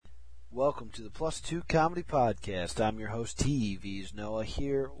Welcome to the Plus 2 Comedy Podcast. I'm your host, TV's Noah,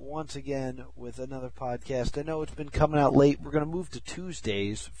 here once again with another podcast. I know it's been coming out late. We're going to move to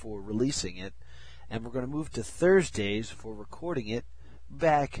Tuesdays for releasing it, and we're going to move to Thursdays for recording it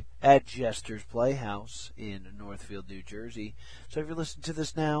back at Jester's Playhouse in Northfield, New Jersey. So if you're listening to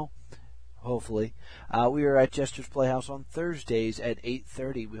this now, hopefully, we are at Jester's Playhouse on Thursdays at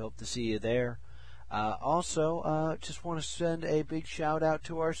 8:30. We hope to see you there. Also, just want to send a big shout out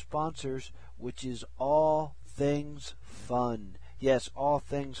to our sponsors, which is All Things Fun. Yes, All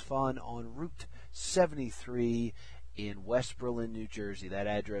Things Fun on Route 73 in West Berlin, New Jersey. That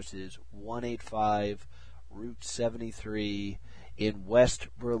address is 185 Route 73 in West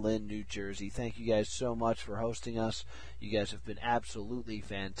Berlin, New Jersey. Thank you guys so much for hosting us. You guys have been absolutely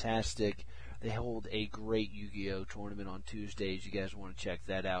fantastic. They hold a great Yu-Gi-Oh! Tournament on Tuesdays. You guys want to check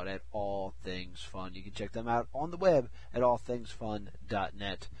that out at All Things Fun. You can check them out on the web at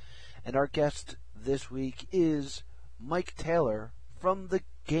allthingsfun.net. And our guest this week is Mike Taylor from the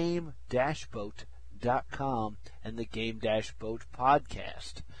Game-Boat.com and the Game-Boat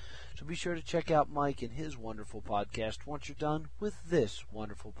podcast. So be sure to check out Mike and his wonderful podcast once you're done with this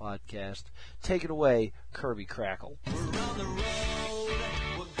wonderful podcast. Take it away, Kirby Crackle. We're on the road,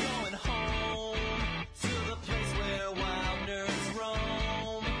 we're going home to the place where wild nerds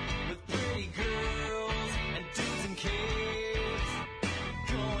roam with pretty girls and dudes and kids.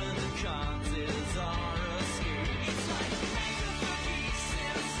 Going to cons is our escape. It's like hanging for geeks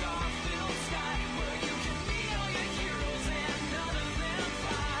in a star-filled sky where you can meet all your heroes and none of them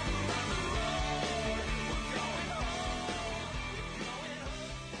fly. We're on the road, we're going home, we're going home.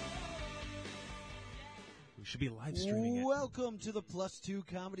 We should be live streaming it. Welcome to the Plus 2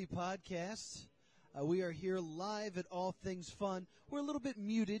 Comedy Podcast. We are here live at All Things Fun. We're a little bit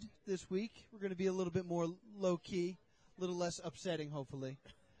muted this week. We're going to be a little bit more low-key, a little less upsetting, hopefully.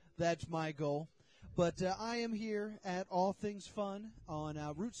 That's my goal. But I am here at All Things Fun on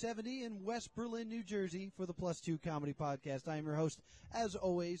Route 70 in West Berlin, New Jersey for the Plus 2 Comedy Podcast. I am your host, as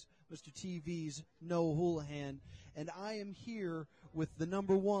always, Mr. TV's Noah Houlihan, and I am here with the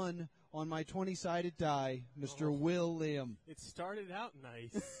number one on my 20-sided die, Mr. Will Liam. It started out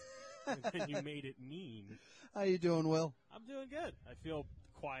nice, and then you made it mean. How you doing, Will? I'm doing good. I feel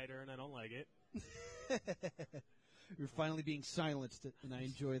quieter, and I don't like it. You're finally being silenced, and I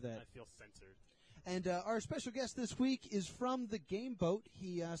enjoy that. I feel censored. And our special guest this week is from the Game Boat.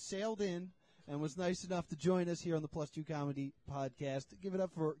 He sailed in and was nice enough to join us here on the Plus 2 Comedy Podcast. Give it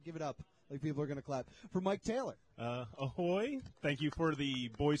up, like people are going to clap, for Mike Taylor. Ahoy. Thank you for the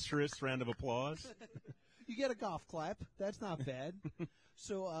boisterous round of applause. You get a golf clap. That's not bad.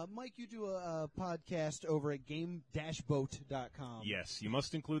 So, Mike, you do a podcast over at Game-Boat.com. Yes, you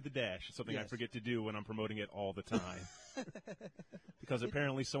must include the dash. It's something I Yes. forget to do when I'm promoting it all the time. Because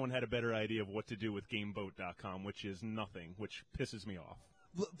apparently someone had a better idea of what to do with GameBoat.com, which is nothing, which pisses me off.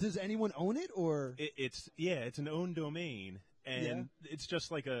 Does anyone own it, or? It's an owned domain. And it's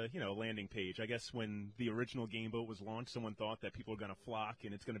just like a, landing page. I guess when the original Game Boat was launched, someone thought that people are going to flock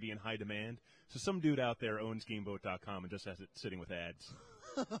and it's going to be in high demand. So some dude out there owns GameBoat.com and just has it sitting with ads.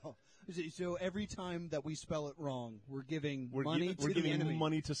 So every time that we spell it wrong, we're giving We're money to the giving enemy.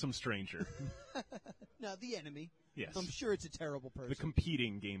 money to some stranger. No, the enemy. Yes. I'm sure it's a terrible person. The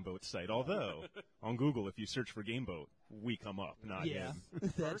competing Game Boat site. Although, on Google, if you search for Game Boat, we come up, not Yeah, him.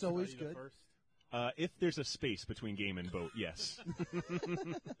 that's First, always are you the good. First? If there's a space between game and boat, yes. You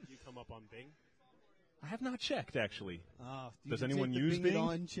come up on Bing. I have not checked, actually. You Does can anyone take the use Bing It Bing?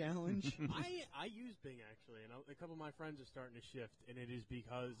 On challenge? I use Bing actually, and a couple of my friends are starting to shift, and it is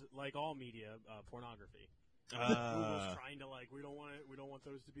because, like all media, pornography. Google's trying to we don't want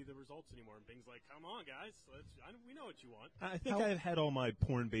those to be the results anymore. And Bing's like, come on, guys, we know what you want. I think I've had all my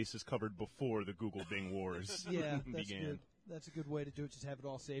porn bases covered before the Google Bing wars Yeah, that's began. good. That's a good way to do it. Just have it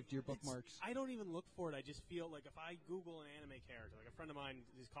all saved to your bookmarks. I don't even look for it. I just feel like if I Google an anime character, like a friend of mine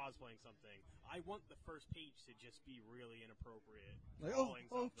is cosplaying something, I want the first page to just be really inappropriate Like,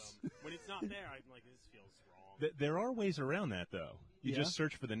 drawings of oops. them. When it's not there, I'm like, this feels wrong. There are ways around that, though. You Yeah? just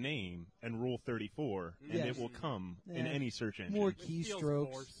search for the name and Rule 34, and Yes. it will come in Yeah. any search engine. More It feels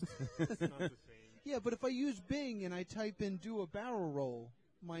keystrokes. forced. It's not the same. Yeah, but if I use Bing and I type in "do a barrel roll,"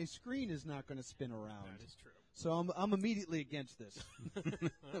 my screen is not going to spin around. That is true. So I'm immediately against this.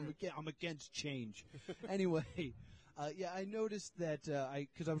 I'm against change. Anyway, I noticed that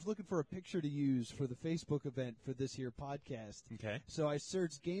because I was looking for a picture to use for the Facebook event for this here podcast. Okay. So I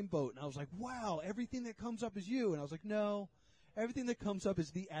searched Game Boat, and I was like, wow, everything that comes up is you. And I was like, no, everything that comes up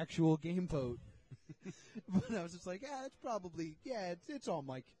is the actual Game Boat. But I was just like, it's probably, it's all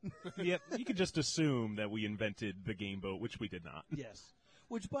Mike. Yep, you could just assume that we invented the Game Boat, which we did not. Yes.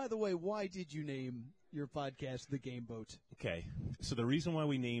 Which, by the way, why did you name your podcast The Game Boat? Okay, so the reason why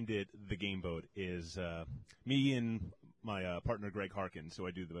we named it The Game Boat is me and my partner Greg Harkins, who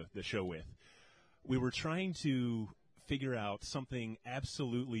I do the show with, we were trying to figure out something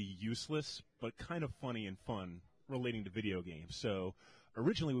absolutely useless but kind of funny and fun relating to video games. So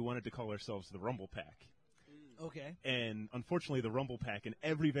originally we wanted to call ourselves the Rumble Pack. Okay. And unfortunately, the Rumble Pack and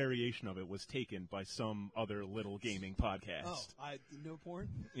every variation of it was taken by some other little gaming podcast. Oh, no porn?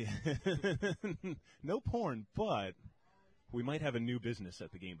 Yeah. No porn, but we might have a new business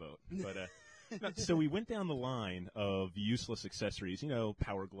at the Game Boat. But so we went down the line of useless accessories. You know,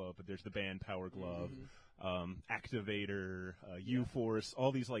 Power Glove, but there's the band Power Glove, Activator, U-Force,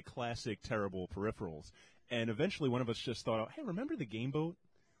 all these like classic terrible peripherals. And eventually, one of us just thought, "Hey, remember the Game Boat?"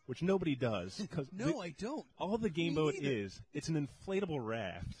 Which nobody does. No, I don't. All the Game Me Boat neither. is, it's an inflatable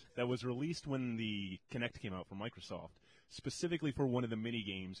raft that was released when the Kinect came out from Microsoft, specifically for one of the mini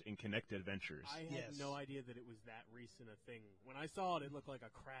games in Kinect Adventures. I had Yes. no idea that it was that recent a thing. When I saw it, it looked like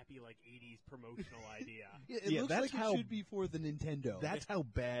a crappy, like, 80s promotional idea. Yeah, it Yeah, looks that's like how- it should be for the Nintendo. That's how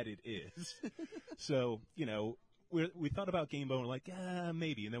bad it is. So, you know, we thought about Game Boat and we're like,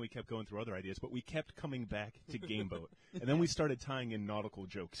 maybe, and then we kept going through other ideas, but we kept coming back to Game Boat. And then we started tying in nautical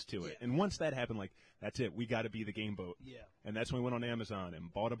jokes to it. Yeah. And once that happened, like, that's it, we got to be the Game Boat. Yeah. And that's when we went on Amazon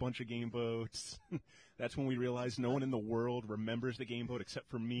and bought a bunch of Game Boats. That's when we realized no one in the world remembers the Game Boat except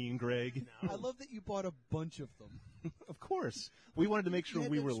for me and Greg. I love that you bought a bunch of them. Of course. We wanted to make sure You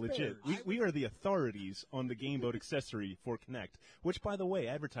had we no were legit. spares. We are the authorities on the Game Boat accessory for Kinect, which, by the way,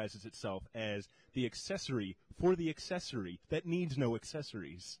 advertises itself as the accessory for the accessory that needs no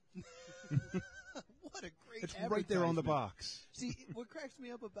accessories. What a great It's right there on the advertisement. box. See, what cracks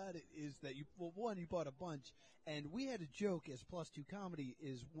me up about it is that you bought a bunch, and we had a joke as Plus 2 Comedy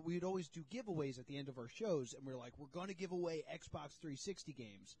is we'd always do giveaways at the end of our shows, and we're like, we're going to give away Xbox 360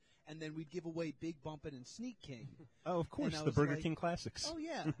 games, and then we'd give away Big Bumpin' and Sneak King. Oh, of course, And I the was Burger like, King Classics. Oh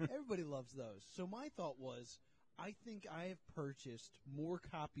yeah, everybody loves those. So my thought was, I think I have purchased more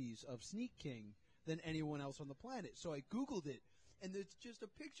copies of Sneak King than anyone else on the planet. So I Googled it, and there's just a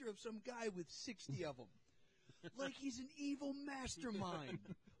picture of some guy with 60 of them. Like he's an evil mastermind.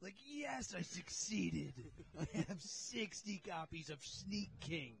 Like, yes, I succeeded. I have 60 copies of Sneak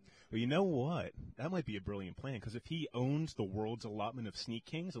King. Well, you know what? That might be a brilliant plan, because if he owns the world's allotment of Sneak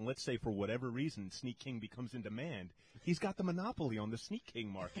Kings, and let's say for whatever reason Sneak King becomes in demand, he's got the monopoly on the Sneak King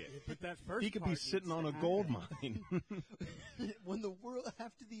market. But that first He could be part sitting needs on to a happen. gold mine. When the world,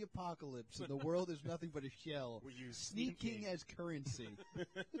 after the apocalypse, and the world is nothing but a shell, We use Sneak Sneak King King. as currency.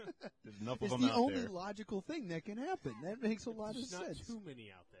 There's enough of It's them the out only there. logical thing that can happen. That makes a lot of There's not sense. too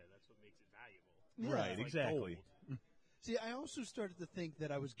many out there. That's what makes it valuable. Yeah. Right, It's like exactly. gold. See, I also started to think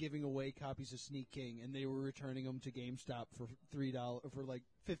that I was giving away copies of Sneak King, and they were returning them to GameStop for $3 for like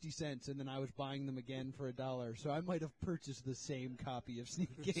 50 cents, and then I was buying them again for $1. So I might have purchased the same copy of Sneak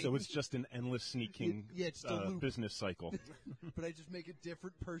King. So it's just an endless Sneak King Yeah, it's the loop. business cycle. But I just make a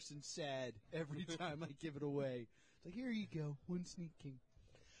different person sad every time I give it away. It's like, here you go, one Sneak King.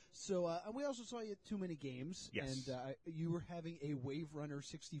 So, and we also saw you at Too Many Games, Yes. and you were having a Wave Runner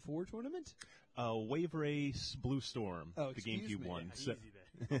 64 tournament. Wave Race Blue Storm, Oh, the excuse GameCube me. one. Easy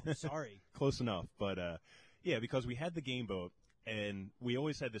there. Oh, sorry. Close enough, but yeah, because we had the Game Boat, and we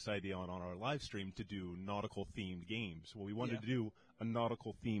always had this idea on our live stream to do nautical themed games. Well, we wanted Yeah. to do a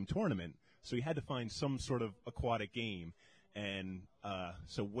nautical themed tournament, so we had to find some sort of aquatic game. And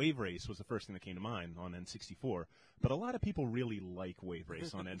so Wave Race was the first thing that came to mind on N64. But a lot of people really like Wave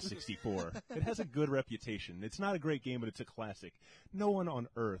Race on N64. It has a good reputation. It's not a great game, but it's a classic. No one on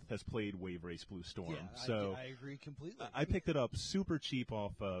Earth has played Wave Race Blue Storm. Yeah, so I agree completely. I picked it up super cheap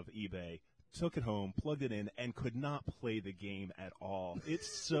off of eBay, took it home, plugged it in, and could not play the game at all.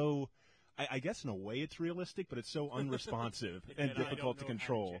 It's so, I guess in a way it's realistic, but it's so unresponsive and I difficult to don't know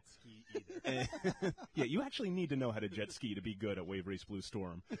control. how to jet ski either. Yeah, you actually need to know how to jet ski to be good at Wave Race Blue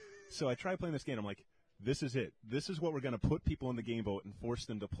Storm. So I tried playing this game. I'm like, this is it. This is what we're going to put people in the game boat and force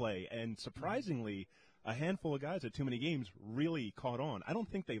them to play. And surprisingly, a handful of guys at Too Many Games really caught on. I don't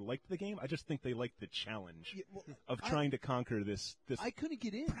think they liked the game. I just think they liked the challenge Yeah, well, of trying to conquer this I couldn't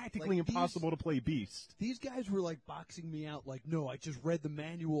get in. practically Like, impossible to play beast. These guys were like boxing me out. Like, no, I just read the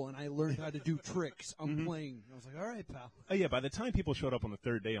manual and I learned how to do tricks. I'm playing. I was like, all right, pal. Oh yeah, by the time people showed up on the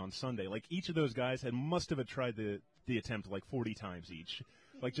third day on Sunday, like each of those guys must have tried the attempt like 40 times each.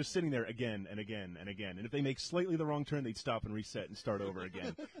 Like just sitting there again and again and again. And if they make slightly the wrong turn, they'd stop and reset and start over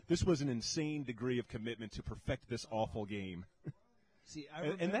again. This was an insane degree of commitment to perfect this awful game. See, I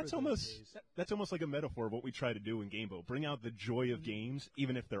And remember that's those days. almost like a metaphor of what we try to do in Game Boat. Bring out the joy of games,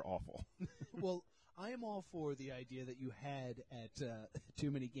 even if they're awful. Well, I am all for the idea that you had at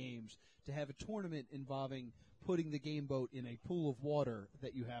Too Many Games to have a tournament involving putting the game boat in a pool of water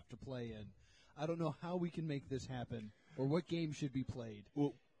that you have to play in. I don't know how we can make this happen or what game should be played.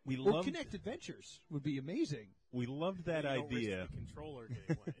 Well, we Or loved Connect Adventures would be amazing. we loved that You don't risk idea. the controller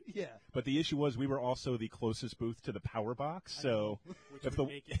getting wet, Yeah. But the issue was we were also the closest booth to the power box, so which if would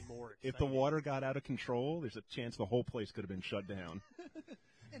the make it more if the exciting. water got out of control, there's a chance the whole place could have been shut down.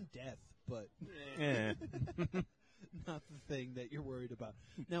 And death, but Eh. not the thing that you're worried about.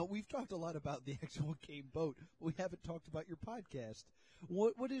 Now, we've talked a lot about the actual game boat. We haven't talked about your podcast.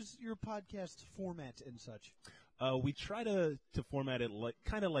 What is your podcast format and such? We try to format it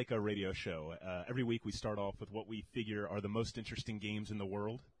kind of like a radio show. Every week we start off with what we figure are the most interesting games in the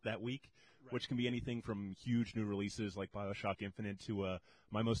world that week, which can be anything from huge new releases like BioShock Infinite to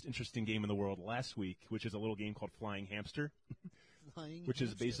my most interesting game in the world last week, which is a little game called Flying Hamster. Flying Which is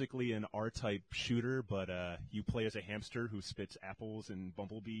hamster. basically an R-type shooter, but you play as a hamster who spits apples and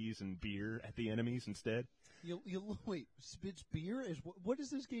bumblebees and beer at the enemies instead. You'll wait. Spits beer is what is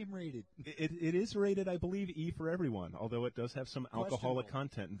this game rated? It is rated, I believe, E for everyone, although it does have some alcoholic Questionable.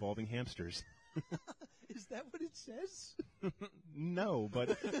 content involving hamsters. Is that what it says? No,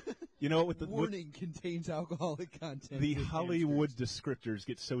 but you know, with Warning contains alcoholic content. the with Hollywood hamsters. descriptors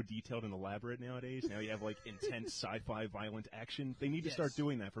get so detailed and elaborate nowadays. Now you have like intense sci-fi, violent action. They need to Yes. start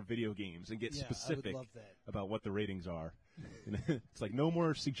doing that for video games and get Yeah, specific I would love that. about what the ratings are. It's like no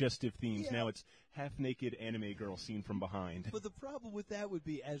more suggestive themes. Yeah. Now it's half-naked anime girl seen from behind. But the problem with that would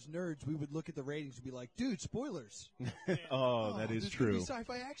be, as nerds, we would look at the ratings and be like, "Dude, spoilers." Oh, that is there's gonna true. be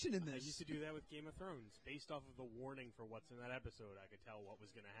sci-fi action in I this. used to do that with Game of Thrones. Based off of the warning for what's in that episode, I could tell what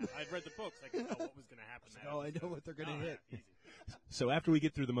was going to happen. I'd read the books. I could tell what was going to happen. that Oh, I know episode. what they're gonna Oh, hit. yeah, easy. So after we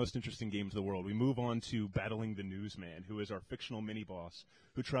get through the most interesting games of the world, we move on to battling the newsman, who is our fictional mini-boss,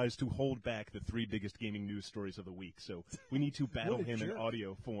 who tries to hold back the 3 biggest gaming news stories of the week. So we need to battle What a him in jerk.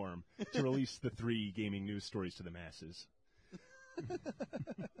 audio form to release the 3 gaming news stories to the masses.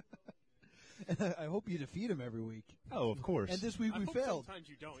 I hope you defeat him every week. Oh, of course. And this week I we hope failed. Sometimes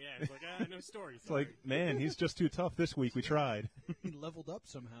you don't. Yeah, it's like no story. It's like, man, he's just too tough this week. We tried. He leveled up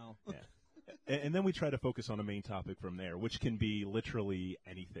somehow. Yeah. And then we try to focus on a main topic from there, which can be literally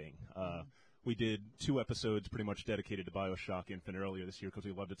anything. We did 2 episodes pretty much dedicated to BioShock Infinite earlier this year because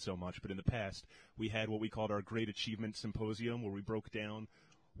we loved it so much. But in the past, we had what we called our Great Achievement Symposium, where we broke down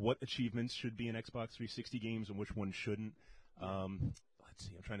what achievements should be in Xbox 360 games and which ones shouldn't. Let's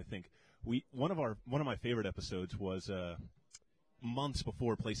see, I'm trying to think. One of my favorite episodes was months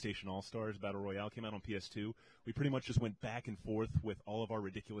before PlayStation All-Stars Battle Royale came out on PS2. We pretty much just went back and forth with all of our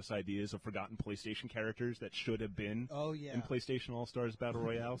ridiculous ideas of forgotten PlayStation characters that should have been Oh yeah. in PlayStation All-Stars Battle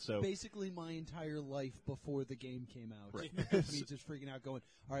Royale. So Basically, my entire life before the game came out. Right. Me just freaking out, going,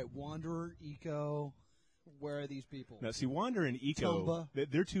 "All right, Wanderer, Eco, where are these people?" now, see, Wander and Eco, Tomba.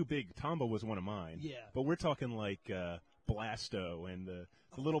 they're too big. Tomba was one of mine. Yeah. But we're talking like Blasto and the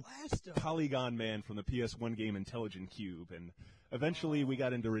little Blasto. polygon man from the PS1 game Intelligent Cube. And eventually we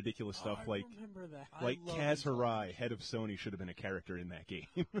got into ridiculous stuff I like remember that. like love Kaz Intelligent Hirai, head of Sony, should have been a character in that game.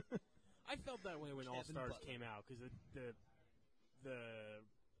 I felt that way when All Kevin Stars Butler. came out because the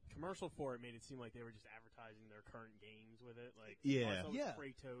commercial for it made it seem like they were just advertising their current games with it. Like Yeah. also Yeah.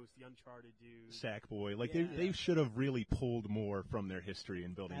 Kratos, the Uncharted dude. Sackboy. Like Yeah. they should have really pulled more from their history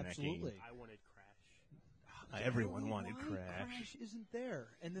in building Absolutely. I wanted Crash. that game. Everyone I don't know wanted why Crash. Crash isn't there,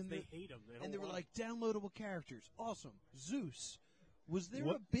 and then They hate him. and they were like downloadable characters. Awesome. Zeus. Was there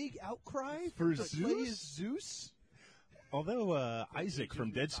What? a big outcry For to play Zeus? as Zeus? Although Isaac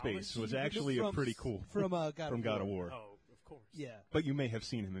from Dead Space was actually a pretty cool from God from God of War. Oh, of course. Yeah. But you may have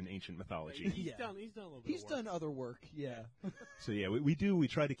seen him in ancient mythology. He's Yeah. done. He's done a little bit. He's of work. done other work. Yeah. So yeah, we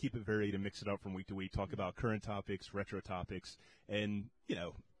try to keep it varied and mix it up from week to week, talk about current topics, retro topics, and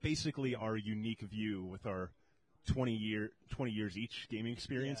basically our unique view with our 20 years each gaming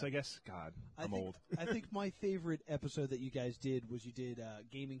experience, Yeah. I guess. God, I I'm think, old. I think my favorite episode that you guys did was you did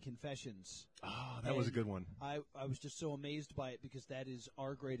Gaming Confessions. Oh, that was a And good one. I was just so amazed by it because that is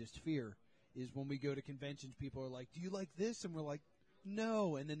our greatest fear, is when we go to conventions, people are like, "Do you like this?" And we're like,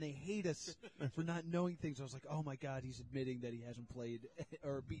 "No." And then they hate us for not knowing things. I was like, "Oh my God, he's admitting that he hasn't played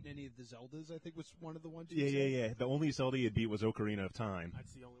or beaten any of the Zeldas." I think was one of the ones you said. Yeah. The only Zelda you beat was Ocarina of Time.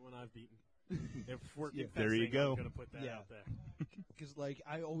 That's the only one I've beaten. If we're Yeah. confessing, There you go. I'm gonna put that Yeah. out there. Because, like,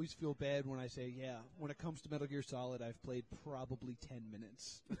 I always feel bad when I say, yeah, when it comes to Metal Gear Solid, I've played probably 10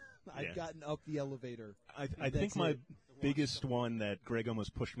 minutes. I've Yeah. gotten up the elevator. I That's think my it. biggest one that Greg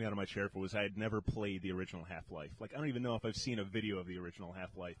almost pushed me out of my chair for was I had never played the original Half-Life. Like, I don't even know if I've seen a video of the original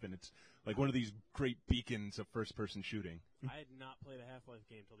Half-Life, and it's like one of these great beacons of first-person shooting. I had not played a Half-Life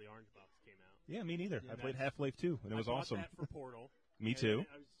game till the Orange Box came out. Yeah, me neither. Yeah, I played that's- Half-Life 2, and it was I bought awesome. that for Portal. Me And too.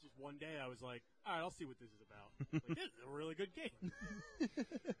 I was just one day I was like, all right, I'll see what this is about. Like, this is a really good game.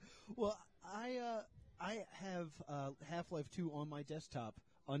 Well, I have Half-Life 2 on my desktop,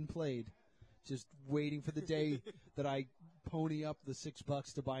 unplayed, just waiting for the day that I pony up the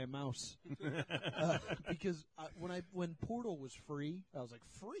 $6 to buy a mouse. Because when Portal was free, I was like,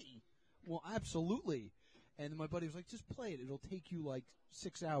 free? Well, absolutely. And my buddy was like, just play it. It'll take you like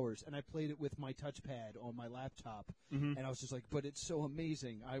 6 hours. And I played it with my touchpad on my laptop. And I was just like, but it's so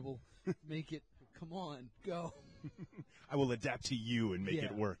amazing. I will make it. Come on, go. I will adapt to you and make Yeah.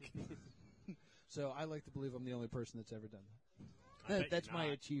 it work. So I like to believe I'm the only person that's ever done I bet That's you're my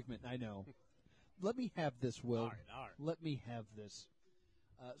not. achievement. I know. Let me have this, Will. All right. Let me have this.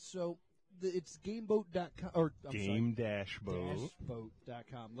 It's gameboat.com. Or, I'm sorry, Game-boat.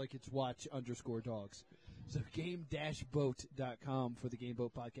 dashboat.com, like it's watch_dogs. So game-boat.com for the Game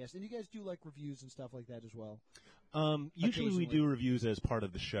Boat podcast. And you guys do like reviews and stuff like that as well. Usually we Occasionally. do reviews as part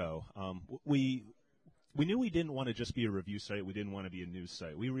of the show. We knew we didn't want to just be a review site. We didn't want to be a news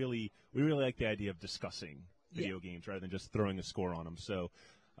site. We really like the idea of discussing video games rather than just throwing a score on them. So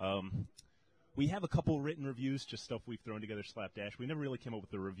we have a couple written reviews, just stuff we've thrown together slapdash. We never really came up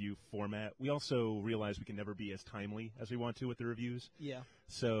with a review format. We also realize we can never be as timely as we want to with the reviews. Yeah.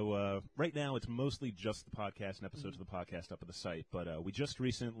 So right now it's mostly just the podcast and episodes of the podcast up at the site. But we just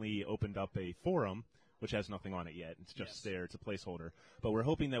recently opened up a forum, which has nothing on it yet. It's just there. It's a placeholder. But we're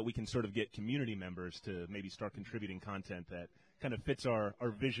hoping that we can sort of get community members to maybe start contributing content that kind of fits our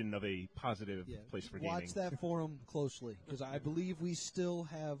vision of a positive place for gaming. Watch that forum closely, because I believe we still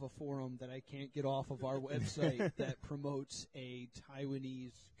have a forum that I can't get off of our website that promotes a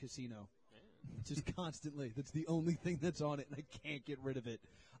Taiwanese casino. Just constantly. That's the only thing that's on it, and I can't get rid of it.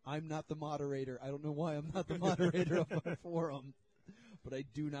 I'm not the moderator. I don't know why I'm not the moderator of our forum, but I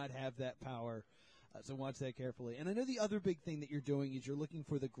do not have that power. So watch that carefully. And I know the other big thing that you're doing is you're looking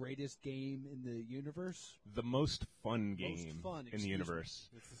for the greatest game in the universe. The most fun game fun, in the excuse me. universe.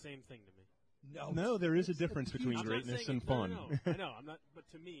 It's the same thing to me. No, there is a difference between I'm not greatness saying and it- fun. No, I know. I'm not. But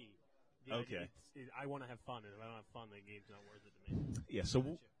to me, the idea, Okay. I want to have fun, and if I don't have fun, the game's not worth it to me. Yeah,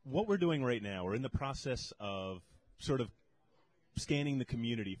 so what we're doing right now, we're in the process of sort of scanning the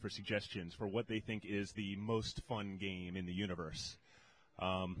community for suggestions for what they think is the most fun game in the universe.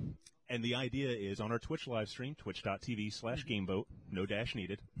 And the idea is on our Twitch live stream, twitch.tv/GameBoat, no dash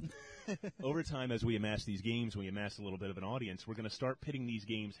needed. Over time, as we amass these games, we amass a little bit of an audience, we're going to start pitting these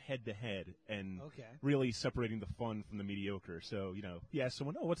games head to head and really separating the fun from the mediocre. So, you ask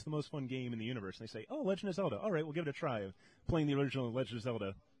someone, what's the most fun game in the universe? And they say, Legend of Zelda. All right, we'll give it a try. Playing the original Legend of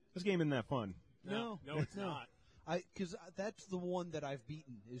Zelda. This game isn't that fun. No, it's not. Because that's the one that I've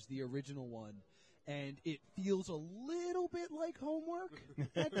beaten, is the original one. And it feels a little bit like homework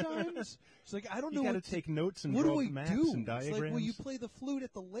at times. It's like, I don't know You got to what take notes and what draw do I maps do? and diagrams. It's like, well, you play the flute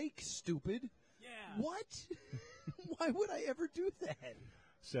at the lake, stupid. Yeah. What? Why would I ever do that?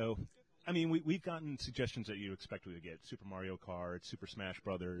 So, I mean, we've gotten suggestions that you expect we would get. Super Mario Kart, Super Smash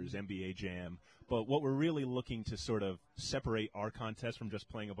Brothers, NBA Jam. But what we're really looking to sort of separate our contest from just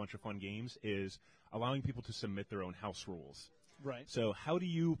playing a bunch of fun games is allowing people to submit their own house rules. Right. So how do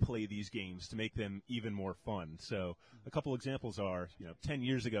you play these games to make them even more fun? So a couple examples are, 10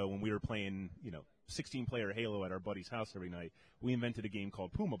 years ago when we were playing, 16-player Halo at our buddy's house every night, we invented a game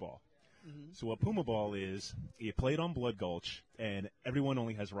called Puma Ball. So what Puma Ball is, you play it on Blood Gulch, and everyone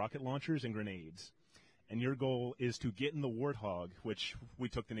only has rocket launchers and grenades. And your goal is to get in the Warthog, which we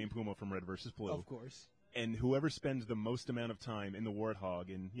took the name Puma from Red vs. Blue. Of course. And whoever spends the most amount of time in the Warthog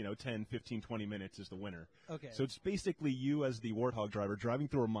in, 10, 15, 20 minutes is the winner. Okay. So it's basically you as the Warthog driver driving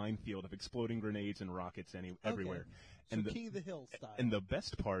through a minefield of exploding grenades and rockets everywhere. So And King of the Hill style. and the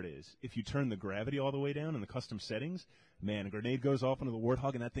best part is, if you turn the gravity all the way down in the custom settings, man, a grenade goes off into the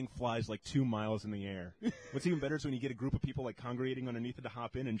Warthog and that thing flies like 2 miles in the air. What's even better is when you get a group of people like congregating underneath it to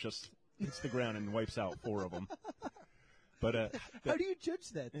hop in and just hits the ground and wipes out 4 of them. But How do you judge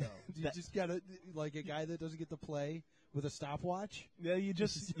that, though? Do you just got to, like a guy that doesn't get to play with a stopwatch? yeah, you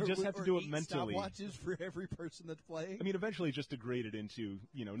just have to do it Or 8 mentally. stopwatches for every person that's playing? I mean, eventually it just degraded into,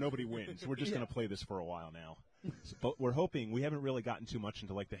 nobody wins. We're just going to play this for a while now. But we're hoping, we haven't really gotten too much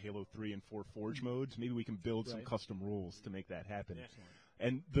into like the Halo 3 and 4 Forge modes. Maybe we can build some Right. custom rules to make that happen. Excellent.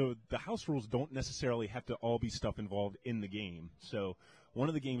 And the house rules don't necessarily have to all be stuff involved in the game. So one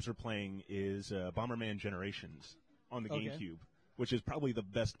of the games we're playing is Bomberman Generations on the Okay. GameCube, which is probably the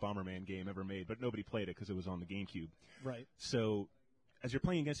best Bomberman game ever made, but nobody played it because it was on the GameCube. Right. So as you're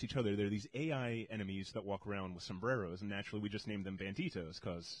playing against each other, there are these AI enemies that walk around with sombreros, and naturally we just named them banditos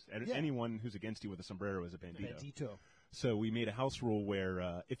because Yeah. anyone who's against you with a sombrero is a bandito. Bandito. So we made a house rule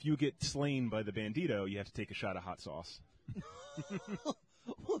where if you get slain by the bandito, you have to take a shot of hot sauce.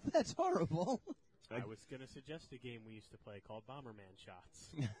 Well, that's horrible. I was going to suggest a game we used to play called Bomberman Shots.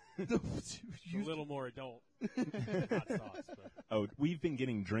 It's a little more adult. Hot sauce, but Oh, we've been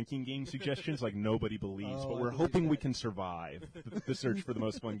getting drinking game suggestions like nobody believes, Oh, but I we're believe hoping we that. can survive the search for the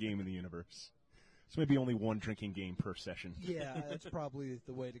most fun game in the universe. So maybe only one drinking game per session. Yeah, that's probably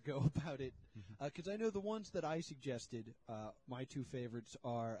the way to go about it. Because I know the ones that I suggested, my two favorites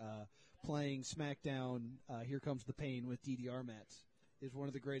are playing SmackDown Here Comes the Pain with DDR mats. Is one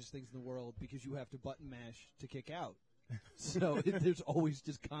of the greatest things in the world because you have to button mash to kick out. So there's always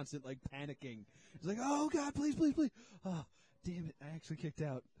just constant like panicking. It's like, oh God, please, please, please. Oh, damn it, I actually kicked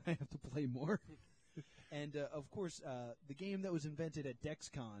out. I have to play more. And of course, the game that was invented at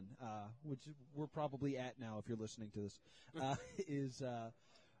DexCon, which we're probably at now if you're listening to this, is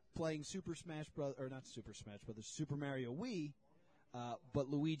playing Super Smash Bros. Or not Super Smash Brothers, Super Mario Wii. But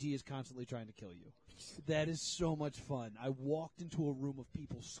Luigi is constantly trying to kill you. That is so much fun. I walked into a room of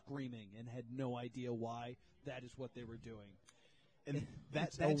people screaming and had no idea why. That is what they were doing. And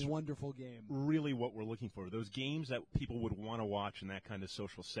That's that's a wonderful game. really what we're looking for. Those games that people would want to watch in that kind of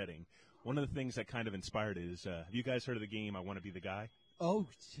social setting. One of the things that kind of inspired it is, have you guys heard of the game I Want to Be the Guy? Oh,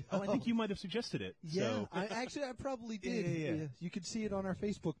 Oh, I think you might have suggested it. Yeah, So, I probably did. Yeah. You can see it on our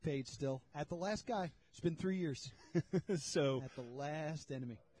Facebook page still. At the Last Guy. It's been 3 years. so At the Last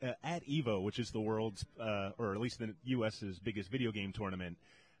Enemy. at EVO, which is the world's, or at least the U.S.'s biggest video game tournament,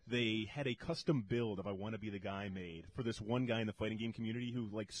 they had a custom build of I Want to Be the Guy made for this one guy in the fighting game community who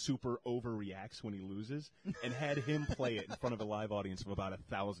like super overreacts when he loses, and had him play it in front of a live audience of about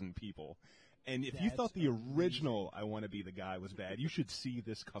 1,000 people. And if you That's thought the original I Want to Be the Guy was bad, you should see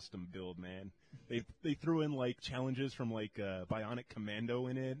this custom build, man. They threw in like challenges from like Bionic Commando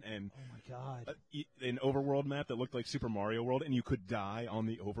in it, and Oh my God. an overworld map that looked like Super Mario World, and you could die on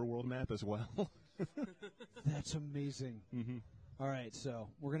the overworld map as well. That's amazing. Mm-hmm. All right, so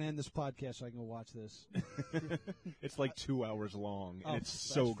we're going to end this podcast so I can go watch this. It's like 2 hours long, and Oh, it's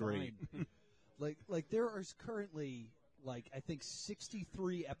so that's great. fine. like there are currently like I think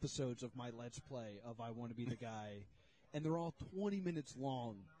 63 episodes of my Let's Play of I Want to Be the Guy, and they're all 20 minutes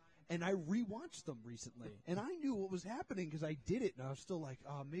long. And I rewatched them recently, and I knew what was happening because I did it, and I was still like,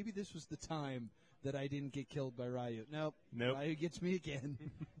 oh, maybe this was the time that I didn't get killed by Ryu. Nope. Ryu gets me again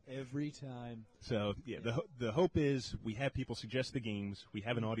every time. So, yeah, the hope is we have people suggest the games, we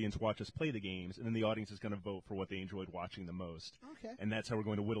have an audience watch us play the games, and then the audience is going to vote for what they enjoyed watching the most. Okay. And that's how we're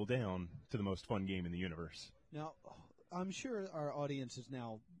going to whittle down to the most fun game in the universe. Now, I'm sure our audience is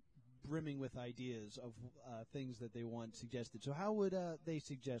now brimming with ideas of things that they want suggested. So how would they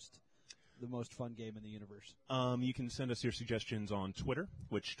suggest the most fun game in the universe? You can send us your suggestions on Twitter,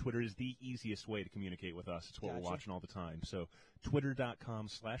 which Twitter is the easiest way to communicate with us. It's what Gotcha. we're watching all the time. So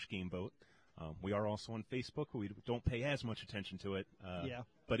twitter.com/GameBoat. We are also on Facebook, but we don't pay as much attention to it. Yeah.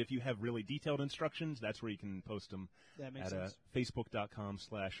 But if you have really detailed instructions, that's where you can post them That makes at sense.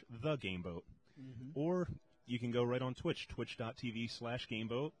 facebook.com/TheGameBoat. Mm-hmm. Or you can go right on Twitch,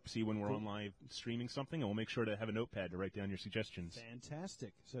 twitch.tv/GameBoat, see when we're on live streaming something, and we'll make sure to have a notepad to write down your suggestions.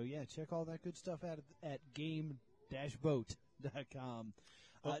 Fantastic. So, yeah, check all that good stuff out at game-boat.com.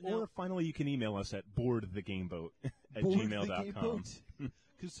 Or finally, you can email us at boardthegameboat at gmail.com.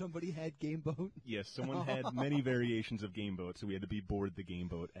 Because somebody had Game Boat. Yes, someone had many variations of Gameboat, so we had to be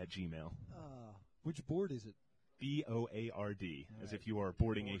boardthegameboat at gmail. Which board is it? BOARD, as if you are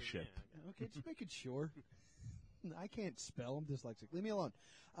boarding a ship. Okay, just making sure. I can't spell. I'm dyslexic. Leave me alone.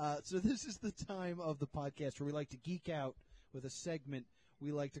 So this is the time of the podcast where we like to geek out with a segment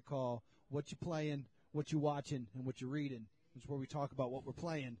we like to call What You Playing, What You Watching, and What You Reading. It's where we talk about what we're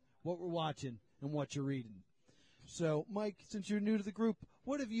playing, what we're watching, and what you're reading. So, Mike, since you're new to the group,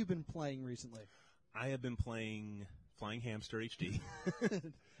 what have you been playing recently? I have been playing Flying Hamster HD.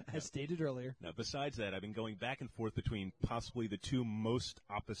 As stated earlier. Now, besides that, I've been going back and forth between possibly the two most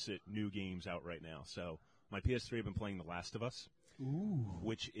opposite new games out right now. So, my PS3, I've been playing The Last of Us,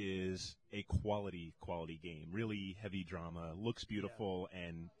 which is a quality game. Really heavy drama, looks beautiful,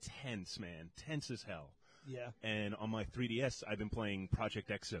 and tense, man. Tense as hell. Yeah. And on my 3DS, I've been playing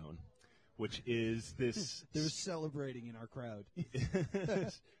Project X Zone, which is this There was celebrating in our crowd.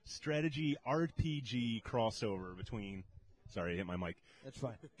 strategy RPG crossover between, sorry, I hit my mic, That's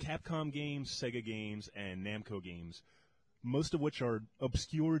fine. Capcom games, Sega games, and Namco games, most of which are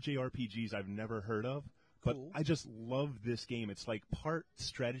obscure JRPGs I've never heard of. But Cool. I just love this game. It's like part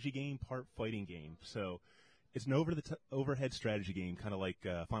strategy game, part fighting game. So it's an overhead strategy game, kind of like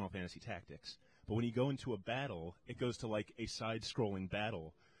Final Fantasy Tactics. But when you go into a battle, it goes to like a side-scrolling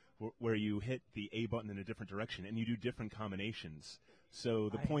battle where you hit the A button in a different direction and you do different combinations. So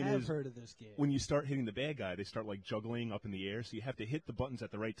the I point have is, heard of this game. when you start hitting the bad guy, they start like juggling up in the air. So you have to hit the buttons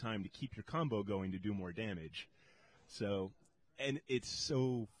at the right time to keep your combo going to do more damage. So, and it's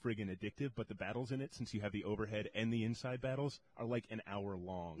so friggin' addictive. But the battles in it, since you have the overhead and the inside battles, are like an hour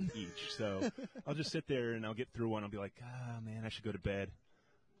long each. So I'll just sit there and I'll get through one. I'll be like, man, I should go to bed.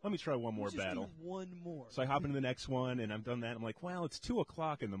 Let me try one more Let's just battle. do one more. So I hop into the next one, and I've done that. I'm like, well, it's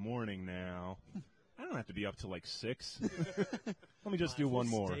 2:00 in the morning now. I don't have to be up till like 6. Let me just do one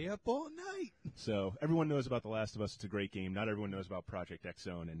more. Stay up all night. So everyone knows about The Last of Us. It's a great game. Not everyone knows about Project X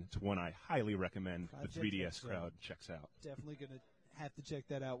Zone, and it's one I highly recommend Project the 3DS X Zone. crowd checks out. Definitely going to have to check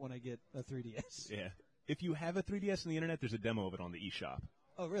that out when I get a 3DS. Yeah. If you have a 3DS on the internet, there's a demo of it on the eShop.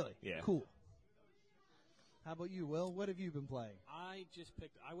 Oh, really? Yeah. Cool. How about you, Will? What have you been playing? I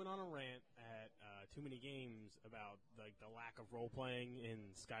went on a rant at Too Many Games about like the lack of role playing in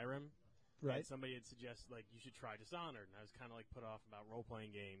Skyrim. Right. And somebody had suggested like you should try Dishonored, and I was kind of like put off about role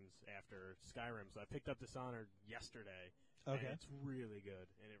playing games after Skyrim. So I picked up Dishonored yesterday. Okay. And it's really good,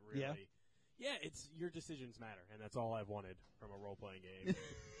 and it really, it's your decisions matter, and that's all I've wanted from a role playing game.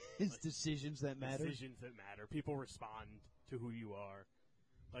 It's decisions that matter. Decisions that matter. People respond to who you are.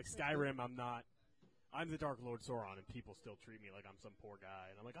 Like Skyrim, I'm the Dark Lord Sauron, and people still treat me like I'm some poor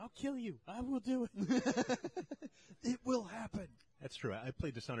guy. And I'm like, I'll kill you. I will do it. It will happen. That's true. I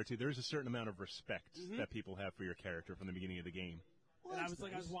played Dishonored too. There's a certain amount of respect that people have for your character from the beginning of the game. Well, And I that's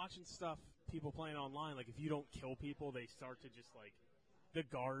was nice. watching stuff, people playing online. Like, if you don't kill people, they start to just, like, the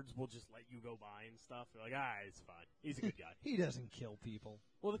guards will just let you go by and stuff. They're like, it's fine. He's a good guy. He doesn't kill people.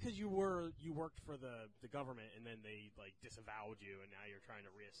 Well, because you worked for the government, and then they, like, disavowed you, and now you're trying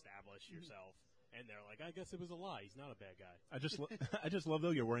to reestablish yourself. And they're like, I guess it was a lie. He's not a bad guy. I just love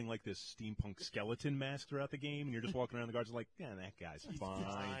though you're wearing like this steampunk skeleton mask throughout the game, and you're just walking around. The guards are like, yeah, that guy's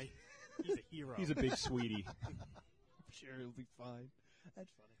fine. He's a hero. He's a big sweetie. I'm sure he'll be fine.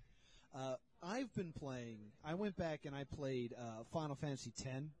 That's funny. I've been playing. I went back and I played Final Fantasy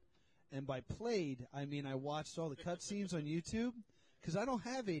X, and by played I mean I watched all the cutscenes on YouTube because I don't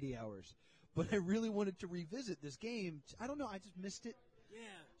have 80 hours, but I really wanted to revisit this game. I don't know. I just missed it. Yeah.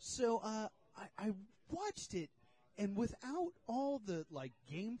 So I watched it, and without all the like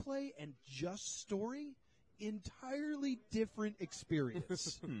gameplay and just story, entirely different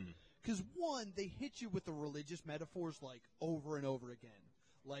experience. Because one, they hit you with the religious metaphors like over and over again.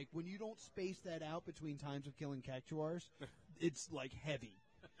 Like when you don't space that out between times of killing cactuars, it's like heavy.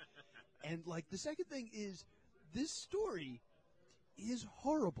 And like the second thing is, this story is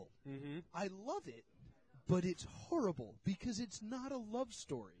horrible. Mm-hmm. I love it, but it's horrible because it's not a love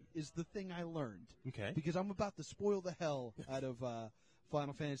story, is the thing I learned. Okay. Because I'm about to spoil the hell out of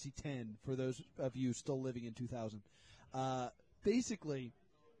Final Fantasy X for those of you still living in 2000. Basically,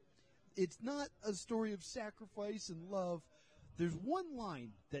 it's not a story of sacrifice and love. There's one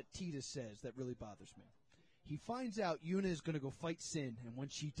line that Tidus says that really bothers me. He finds out Yuna is going to go fight Sin, and when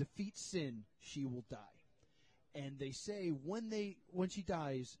she defeats Sin, she will die. And they say when she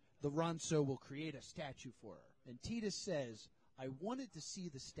dies, the Ronso will create a statue for her. And Tidus says, I wanted to see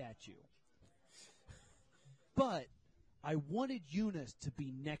the statue, but I wanted Yuna to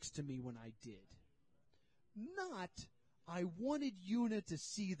be next to me when I did. Not, I wanted Yuna to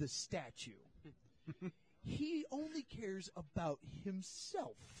see the statue. He only cares about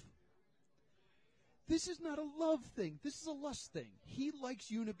himself. This is not a love thing. This is a lust thing. He likes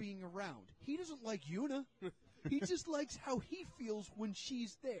Yuna being around. He doesn't like Yuna. He just likes how he feels when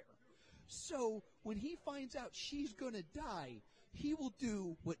she's there. So when he finds out she's going to die, he will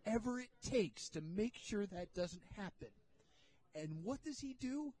do whatever it takes to make sure that doesn't happen. And what does he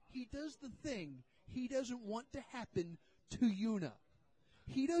do? He does the thing he doesn't want to happen to Yuna.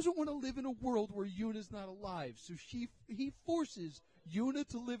 He doesn't want to live in a world where Yuna's not alive. So he forces Yuna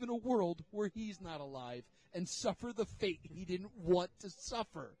to live in a world where he's not alive and suffer the fate he didn't want to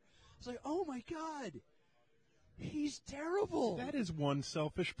suffer. It's like, oh my God, he's terrible. That is one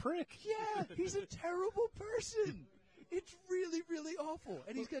selfish prick. Yeah, he's a terrible person. It's really, really awful.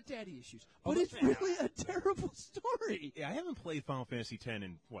 And he's got daddy issues. But it's really a terrible story. Yeah, I haven't played Final Fantasy X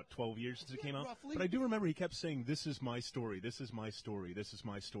in, 12 years since it Yeah, came out? roughly. But I do remember he kept saying, this is my story, this is my story, this is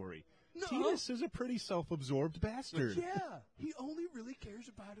my story. No. Tidus is a pretty self-absorbed bastard. Yeah, he only really cares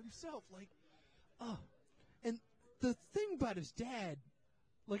about himself. Like, and the thing about his dad,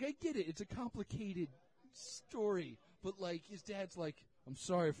 like, I get it. It's a complicated story. But, like, his dad's like, I'm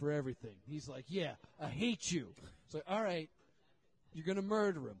sorry for everything. He's like, yeah, I hate you. It's like, all right, you're going to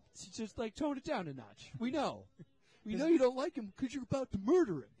murder him. It's just like, tone it down a notch. We know. We know you don't like him because you're about to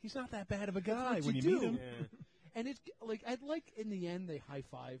murder him. He's not that bad of a That's guy what when you you meet do. him. Yeah. And it's like I'd like in the end they high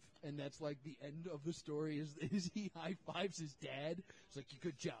five, and that's like the end of the story. Is he high fives his dad? It's like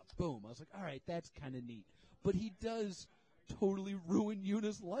good job, boom. I was like, all right, that's kind of neat. But he does totally ruin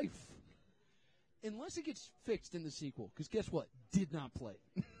Yuna's life, unless it gets fixed in the sequel. Because guess what? Did not play.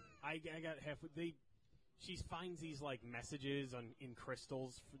 I got halfway. She finds these like messages in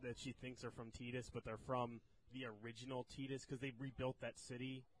crystals that she thinks are from Tidus, but they're from the original Tidus because they rebuilt that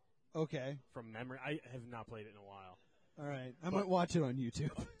city Okay, from memory. I have not played it in a while. all right. I might watch it on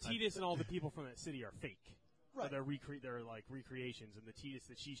YouTube. Tidus and all the people from that city are fake. Right. They're like recreations, and the Tidus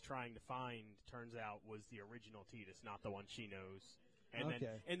that she's trying to find turns out was the original Tidus, not the one she knows.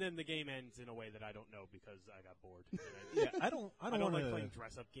 And then the game ends in a way that I don't know because I got bored. I don't I don't want like to playing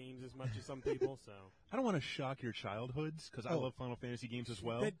dress-up games as much as some people. So I don't want to shock your childhoods because I love Final Fantasy games as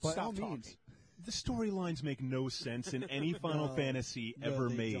well. Then By stop all talking. means. The storylines make no sense in any Final No. Fantasy No, ever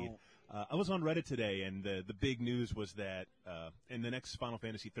they made. don't. I was on Reddit today, and the big news was that in the next Final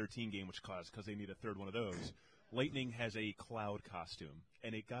Fantasy 13 game, which because they need a third one of those, Lightning has a cloud costume,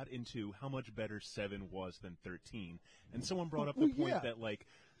 and it got into how much better 7 was than 13. And someone brought up the Well, point yeah. that, like,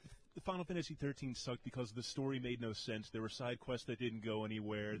 the Final Fantasy 13 sucked because the story made no sense. There were side quests that didn't go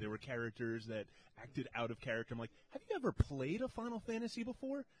anywhere. There were characters that acted out of character. I'm like, have you ever played a Final Fantasy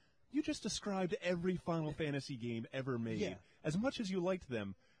before? You just described every Final Fantasy game ever made. Yeah. As much as you liked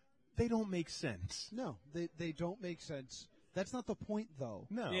them, they don't make sense. No, they don't make sense. That's not the point, though.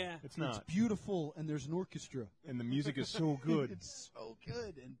 No, Yeah. it's not. It's beautiful, and there's an orchestra. And the music is so good. It's so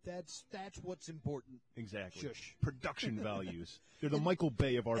good, and that's what's important. Exactly. Shush. Production values. They're the Michael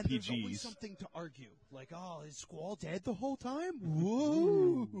Bay of And there's always RPGs. something to argue. Like, oh, is Squall dead the whole time?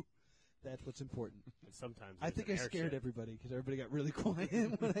 Whoa! That's what's important. And sometimes I there's think an I scared airship. everybody because everybody got really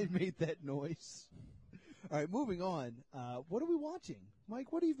quiet when I made that noise. All right, moving on. What are we watching?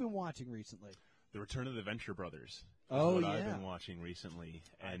 Mike, what have you been watching recently? The Return of the Venture Brothers is Oh, what yeah. I've been watching recently.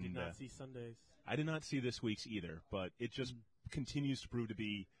 I And did not see Sundays. I did not see this week's either, but it just continues to prove to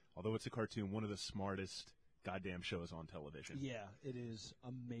be, although it's a cartoon, one of the smartest goddamn shows on television. Yeah, it is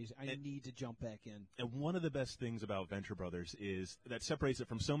amazing. I need to jump back in. And one of the best things about Venture Brothers is that separates it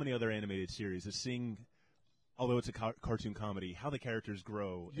from so many other animated series is seeing, although it's a cartoon comedy, how the characters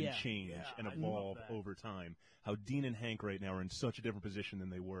grow Yeah. and change Yeah, and I love evolve that. over time. How Dean and Hank right now are in such a different position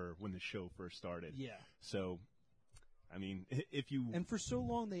than they were when the show first started. Yeah. So, I mean, if you... And for so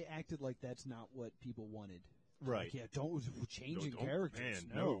long, they acted like that's not what people wanted. Right. Like, yeah, don't changing Don't- characters.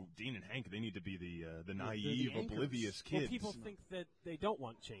 Man, no, Dean and Hank, they need to be the naive, anchors. oblivious Well, kids. people think that they don't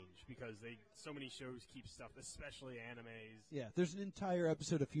want change because so many shows keep stuff, especially animes. Yeah, there's an entire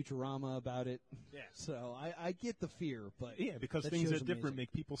episode of Futurama about it. Yeah. So I get the fear, but Yeah, because that things show's that different amazing.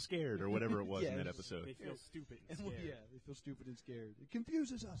 make people scared or whatever it was Yeah, in that it's- episode. They feel stupid and And scared. yeah, they feel stupid and scared. It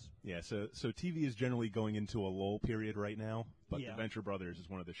confuses us. Yeah, so TV is generally going into a lull period right now, but Yeah. the Venture Brothers is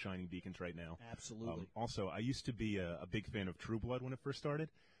one of the shining beacons right now. Absolutely. Also, I used to be a big fan of True Blood when it first started.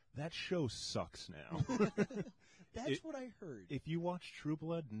 That show sucks now. That's what I heard. If you watch True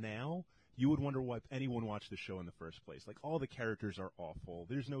Blood now, you would wonder why anyone watched the show in the first place. Like, all the characters are awful.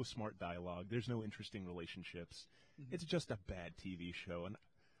 There's no smart dialogue. There's no interesting relationships. Mm-hmm. It's just a bad TV show, and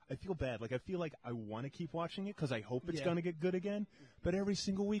I feel bad. Like, I feel like I want to keep watching it because I hope it's Yeah. going to get good again, but every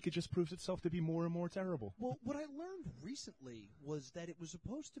single week it just proves itself to be more and more terrible. Well, what I learned recently was that it was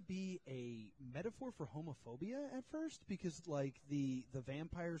supposed to be a metaphor for homophobia at first, because like the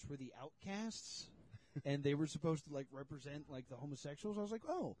vampires were the outcasts, and they were supposed to like represent like the homosexuals. I was like,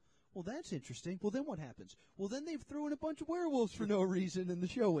 oh, well, that's interesting. Well, then what happens? Well, then they threw in a bunch of werewolves for no reason, and the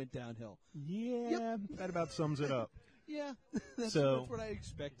show went downhill. Yeah, that about sums it up. Yeah, that's So- what I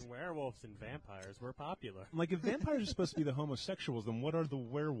expect. Werewolves and vampires were popular. Like, if vampires are supposed to be the homosexuals, then what are the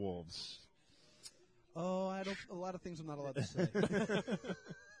werewolves? Oh, I don't. A lot of things I'm not allowed to say.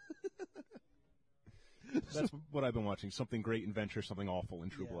 That's what I've been watching. Something great in Venture, something awful in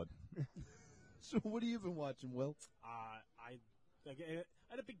True Yeah. Blood. So, what have you been watching, Will? I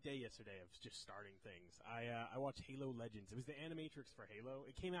had a big day yesterday of just starting things. I watched Halo Legends. It was the Animatrix for Halo.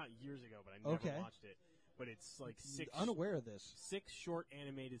 It came out years ago, but I never Okay. watched it. But it's like Unaware of this. 6 short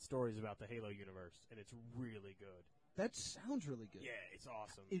animated stories about the Halo universe, and it's really good. That sounds really good. Yeah, it's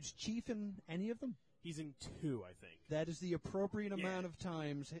awesome. Is Chief in any of them? He's in 2, I think. That is the appropriate Yeah. amount of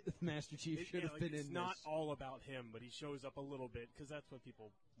times Master Chief should have been it's in not this. all about him, but he shows up a little bit because that's what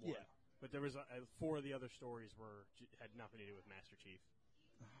people want. Yeah. But there was 4 of the other stories had nothing to do with Master Chief.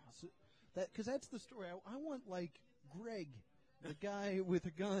 So because that's the story. I want like Greg, the guy with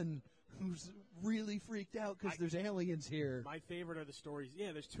a gun who's really freaked out because there's aliens here. My favorite are the stories.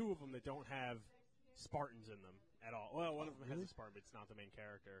 Yeah, there's 2 of them that don't have Spartans in them, at all. Well, one of them has a Spartan, but it's not the main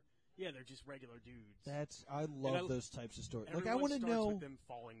character. Yeah, they're just regular dudes. I love those types of stories. Like, I Everyone want to starts know. with them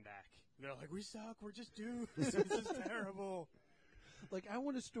falling back. They're like, we suck. We're just dudes. This is terrible. Like, I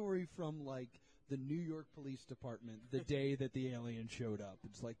want a story from, like, the New York Police Department the day that the alien showed up.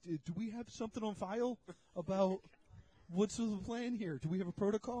 It's like, do we have something on file about what's the plan here? Do we have a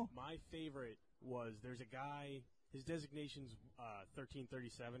protocol? My favorite was there's a guy. His designation's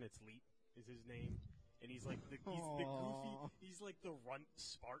 1337. It's Leap is his name, and he's like the goofy. He's like the runt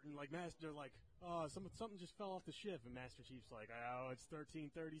Spartan. Like Master, like something just fell off the ship, and Master Chief's like, oh, it's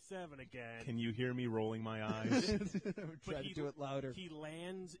 1337 again. Can you hear me rolling my eyes? Try to do it louder. He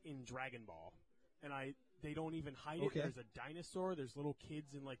lands in Dragon Ball, and they don't even hide Okay. it. There's a dinosaur. There's little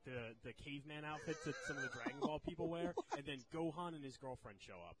kids in like the caveman outfits that some of the Dragon Ball people wear, and then Gohan and his girlfriend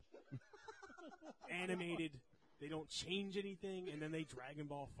show up. Animated. They don't change anything, and then they Dragon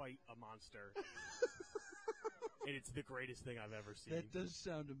Ball fight a monster. And it's the greatest thing I've ever seen. That does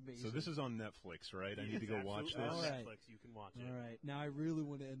sound amazing. So this is on Netflix, right? I need to It's go watch absolutely this. All on right. Netflix. You can watch it. All right. Now I really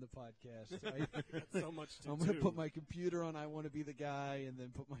want to end the podcast. Got so much to I'm do. going to put my computer on I Want to Be the Guy and then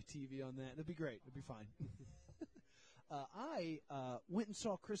put my TV on that. It'll be great. It'll be fine. I went and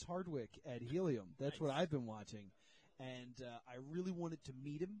saw Chris Hardwick at Helium. That's what I've been watching. And I really wanted to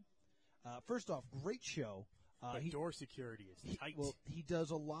meet him. First off, great show. But door security is tight. Well, he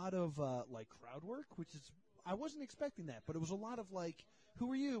does a lot of like crowd work, which is I wasn't expecting that, but it was a lot of like,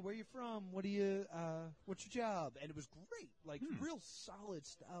 who are you? Where are you from? What do you? What's your job? And it was great, like real solid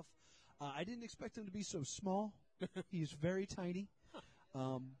stuff. I didn't expect him to be so small. He's very tiny.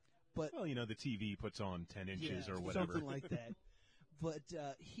 But Well, the TV puts on 10 inches yeah, or whatever. something like that. But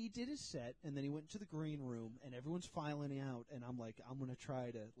he did his set, and then he went to the green room, and everyone's filing out, and I'm like, I'm going to try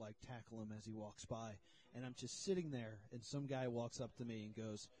to, like, tackle him as he walks by. And I'm just sitting there, and some guy walks up to me and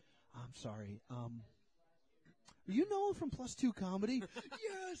goes, I'm sorry, you know him from Plus Two Comedy?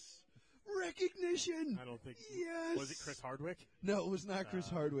 Yes! Recognition! I don't think. Yes! Was it Chris Hardwick? No, it was not Chris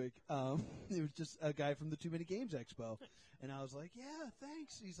Hardwick. It was just a guy from the Too Many Games Expo. And I was like, yeah,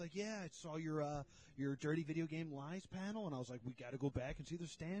 thanks. He's like, yeah, I saw your Dirty Video Game Lies panel. And I was like, we got to go back and see their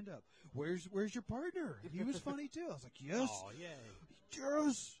stand-up. Where's your partner? He was funny, too. I was like, yes. Oh, yeah.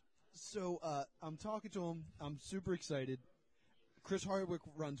 Yes. So I'm talking to him. I'm super excited. Chris Hardwick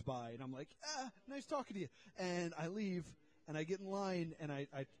runs by, and I'm like, nice talking to you. And I leave. And I get in line, and I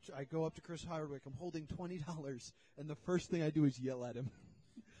go up to Chris Hardwick. I'm holding $20, and the first thing I do is yell at him.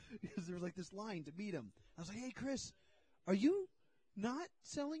 Because there was like this line to meet him. I was like, hey, Chris, are you not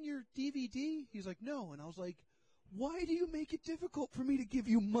selling your DVD? He's like, no. And I was like, why do you make it difficult for me to give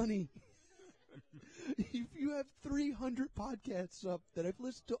you money? If you have 300 podcasts up that I've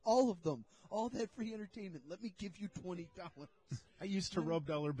listened to all of them, all that free entertainment, let me give you $20. I used to rub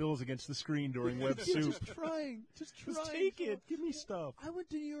dollar bills against the screen during Web Yeah, Soup. just trying. Just trying. take it. Give me stuff. I went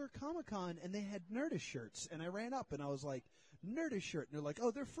to New York Comic Con and they had Nerdist shirts, and I ran up and I was like, Nerdist shirt, and they're like,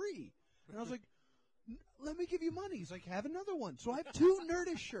 oh, they're free. And I was like, let me give you money. He's like, have another one. So I have 2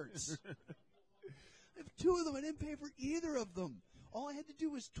 Nerdist shirts. I have 2 of them. I didn't pay for either of them. All I had to do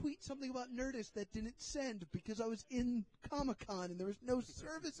was tweet something about Nerdist that didn't send because I was in Comic Con and there was no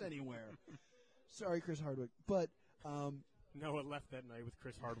service anywhere. Sorry, Chris Hardwick, but Noah left that night with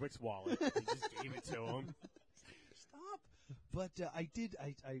Chris Hardwick's wallet. He just gave it to him. stop. But I did.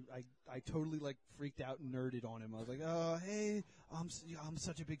 I totally like freaked out and nerded on him. I was like, oh, hey, I'm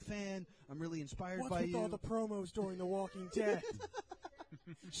such a big fan. I'm really inspired What's by with you. all the promos during The Walking Dead?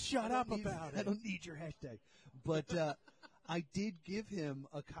 Shut up about I it. don't need your hashtag. But I did give him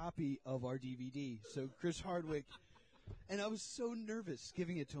a copy of our DVD. So Chris Hardwick, and I was so nervous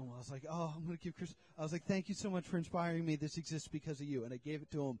giving it to him. I was like, oh, I'm going to give Chris. I was like, thank you so much for inspiring me. This exists because of you. And I gave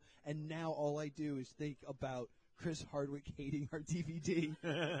it to him. And now all I do is think about Chris Hardwick hating our DVD.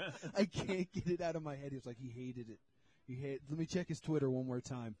 I can't get it out of my head. He was like, he hated it. Let me check his Twitter one more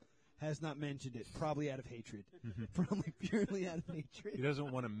time. Has not mentioned it, probably out of hatred. Probably purely out of hatred. He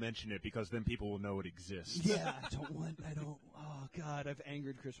doesn't want to mention it because then people will know it exists. Yeah, oh God, I've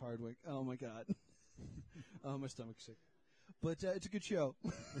angered Chris Hardwick. Oh my God. Oh, my stomach's sick. But it's a good show.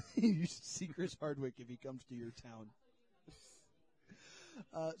 You should see Chris Hardwick if he comes to your town.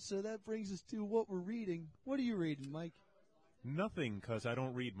 So that brings us to what we're reading. What are you reading, Mike? Nothing, because I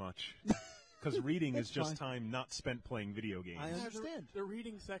don't read much. Because reading is That's just fine. time not spent playing video games. I understand. The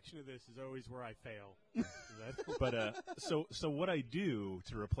reading section of this is always where I fail. But so what I do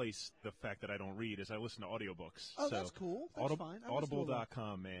to replace the fact that I don't read is I listen to audiobooks. Oh, so that's cool. That's fine. I listen to a lot.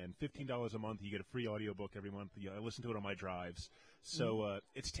 Audible.com, man. $15 a month. You get a free audiobook every month. I listen to it on my drives. So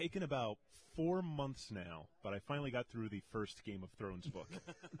it's taken about 4 months now, but I finally got through the first Game of Thrones book.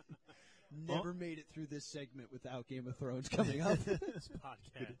 Never made it through this segment without Game of Thrones coming up. This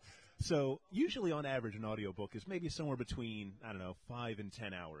podcast. So usually on average an audiobook is maybe somewhere between, 5 and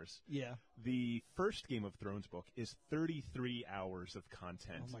 10 hours. Yeah. The first Game of Thrones book is 33 hours of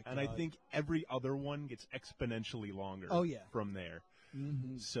content. Oh my and I God. think every other one gets exponentially longer Oh, yeah. from there.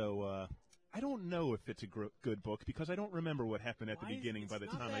 Mm-hmm. So I don't know if it's a good book because I don't remember what happened at the Why is- beginning it's by the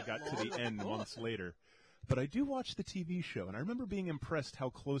not time I that got to long the of a end book. months later. But I do watch the TV show, and I remember being impressed how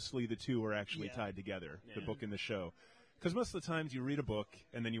closely the two are actually Yeah. tied together, the Yeah. book and the show. Because most of the times you read a book,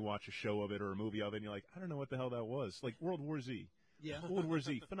 and then you watch a show of it or a movie of it, and you're like, I don't know what the hell that was. Like World War Z. Yeah. World War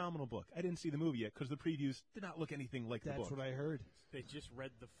Z, phenomenal book. I didn't see the movie yet because the previews did not look anything like the That's book. what I heard. They just read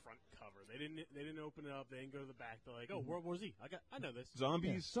the front cover. They didn't open it up. They didn't go to the back. They're like, oh, World War Z. I know this.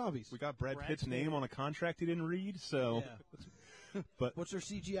 Zombies. Yeah, zombies. We got Brad Brad Pitt's Pitt. name on a contract he didn't read, so. Yeah. But What's their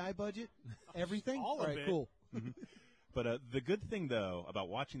CGI budget? Everything? All of right, it. cool. But the good thing, though, about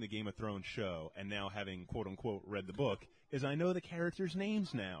watching the Game of Thrones show and now having, quote-unquote, read the book, is I know the characters'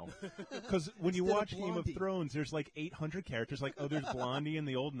 names now. Because when you Instead of watch Game of Blondie. Thrones, there's like 800 characters. Like, oh, there's Blondie and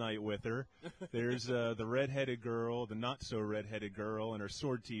the old knight with her. There's the redheaded girl, the not-so-redheaded girl, and her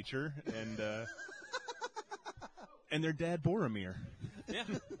sword teacher, and their dad, Boromir. Yeah.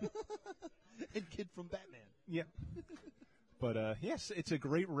 And Kid from Batman. Yep. But, yes, it's a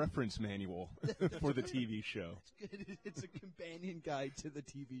great reference manual for the TV show. It's a companion guide to the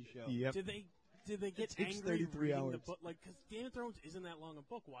TV show. Yep. Did they get takes angry 33 reading hours. the book? Like, because Game of Thrones isn't that long a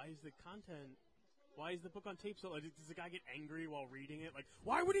book. Why is the content? Why is the book on tape so? Like, does the guy get angry while reading it? Like,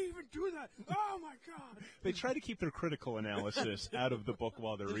 why would he even do that? Oh my god! They try to keep their critical analysis out of the book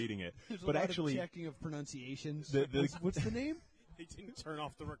while they're reading it. There's But a lot actually, of checking of pronunciations. The- What's the name? He didn't turn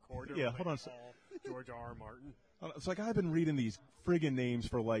off the recorder. Yeah, when hold they on. call George R. Martin. it's like I've been reading these friggin' names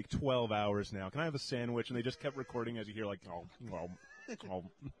for like 12 hours now. Can I have a sandwich? And they just kept recording as you hear like, oh.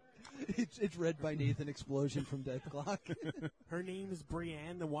 It's read by Nathan Explosion from Death Clock. Her name is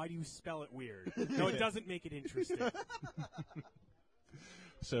Brienne. Then why do you spell it weird? No, it doesn't make it interesting.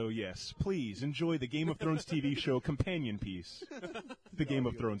 So yes, please enjoy the Game of Thrones TV show companion piece, the Game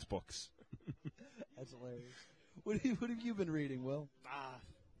of Thrones books. That's hilarious. What have you been reading, Will?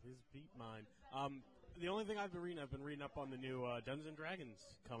 His beat mine. The only thing I've been reading up on the new Dungeons and Dragons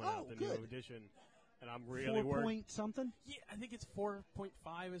coming Oh, out, the good. new edition, and I'm really 4 worried. point something? Yeah, I think it's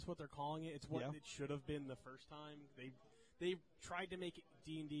 4.5 is what they're calling it. It's what Yeah. it should have been the first time. They tried to make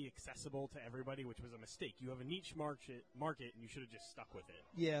D&D accessible to everybody, which was a mistake. You have a niche market, and you should have just stuck with it.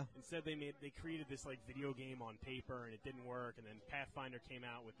 Yeah. Instead, they created this like video game on paper, and it didn't work. And then Pathfinder came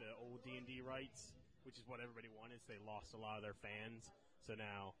out with the old D&D rights, which is what everybody wanted. So they lost a lot of their fans. So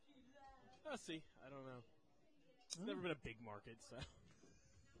now, we'll see. I don't know. It's never been a big market, so.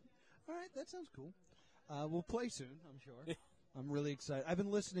 All right, that sounds cool. We'll play soon, I'm sure. I'm really excited. I've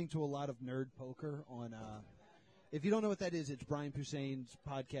been listening to a lot of Nerd Poker on. If you don't know what that is, it's Brian Poussaint's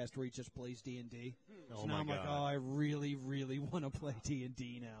podcast where he just plays D&D. Oh So now my I'm like, God. oh, I really, really want to play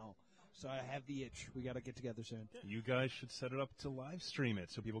D&D now. So I have the itch. We got to get together soon. You guys should set it up to live stream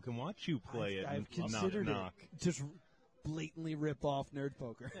it so people can watch you play it. I've and considered knock. it. Just blatantly rip off Nerd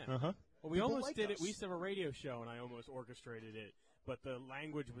Poker. Yeah. Uh-huh. Well, we People almost like did it. us. We used to have a radio show, and I almost orchestrated it. But the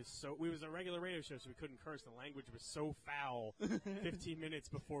language was so. We was a regular radio show, so we couldn't curse. The language was so foul. 15 minutes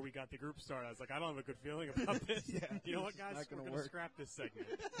before we got the group started, I was like, I don't have a good feeling about this. Yeah, you know what, it's guys? not We're gonna going to work. scrap this segment.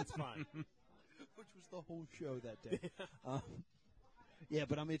 It's fine. Which was the whole show that day. Yeah,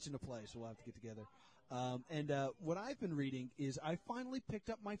 but I'm itching to play, so we'll have to get together. And what I've been reading is I finally picked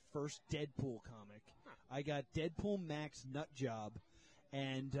up my first Deadpool comic. I got Deadpool Max Nut Job,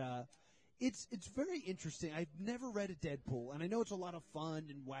 and it's very interesting. I've never read a Deadpool, and I know it's a lot of fun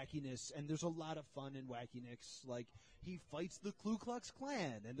and wackiness, and there's a lot of fun and wackiness. Like, he fights the Ku Klux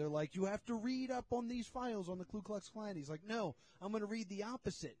Klan, and they're like, you have to read up on these files on the Ku Klux Klan. He's like, no, I'm going to read the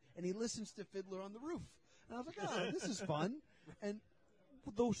opposite. And he listens to Fiddler on the Roof. And I was like, oh, this is fun. And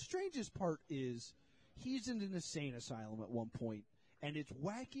the strangest part is he's in an insane asylum at one point, and it's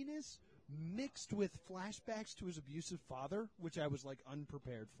wackiness mixed with flashbacks to his abusive father, which I was, like,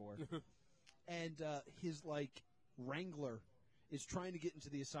 unprepared for. And his, like, wrangler is trying to get into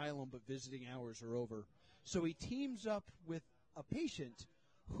the asylum, but visiting hours are over. So he teams up with a patient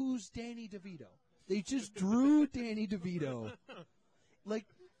who's Danny DeVito. They just drew Danny DeVito. Like,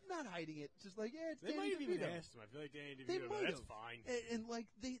 not hiding it, just like, yeah, it's They Danny might have DeVito. even asked him. I feel like Danny They DeVito, might but that's have. fine. And like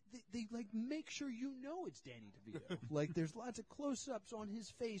they like make sure you know it's Danny DeVito. Like there's lots of close-ups on his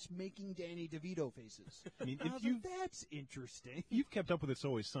face making Danny DeVito faces. I mean, And I was like, that's interesting. You've kept up with It's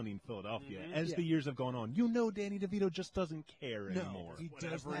Always Sunny in Philadelphia. As Yeah. the years have gone on, you know Danny DeVito just doesn't care No, anymore. he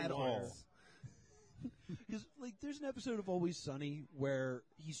does Whatever not he at all. wants. Because like, there's an episode of Always Sunny where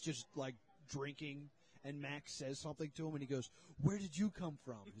he's just like drinking, and Max says something to him, and he goes, "Where did you come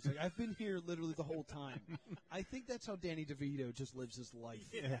from?" He's like, "I've been here literally the whole time." I think that's how Danny DeVito just lives his life.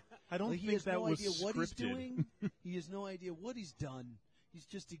 Yeah. I don't Like, he think has that no was idea what he's scripted. doing. He has no idea what he's done. He's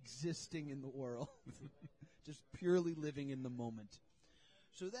just existing in the world, just purely living in the moment.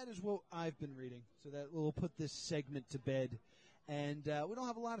 So that is what I've been reading. So that we'll put this segment to bed. And we don't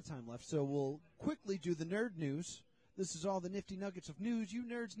have a lot of time left, so we'll quickly do the nerd news. This is all the nifty nuggets of news you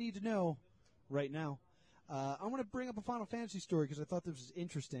nerds need to know right now. I want to bring up a Final Fantasy story because I thought this was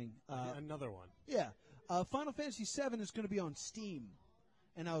interesting. Another one. Yeah. Final Fantasy VII is going to be on Steam.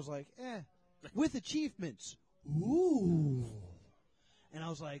 And I was like, with achievements. Ooh. And I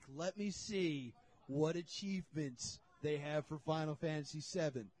was like, let me see what achievements they have for Final Fantasy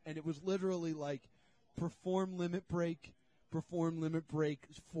VII. And it was literally like, perform Limit Break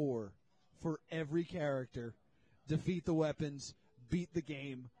 4 for every character, defeat the weapons, beat the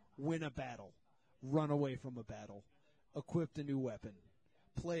game, win a battle, run away from a battle, equip a new weapon,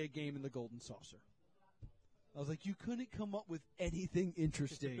 play a game in the Golden Saucer. I was like, you couldn't come up with anything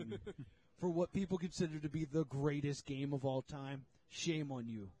interesting for what people consider to be the greatest game of all time. Shame on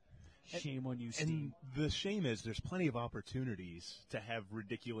you. Shame on you, Steam. And the shame is there's plenty of opportunities to have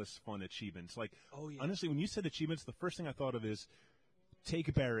ridiculous fun achievements. Like, Oh, yeah. honestly, when you said achievements, the first thing I thought of is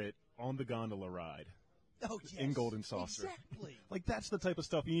take Barrett on the gondola ride Oh, yes. in Golden Saucer. Exactly. Like, that's the type of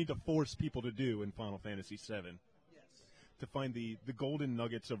stuff you need to force people to do in Final Fantasy VII, Yes. to find the golden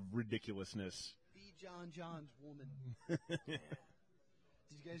nuggets of ridiculousness. Be John John's woman.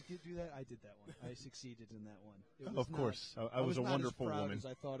 Did you guys do that? I did that one. I succeeded in that one. It was Of course. I was a not wonderful as proud woman. as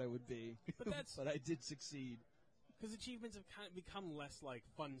I thought I would be. But that's- but I did succeed. Because achievements have kind of become less like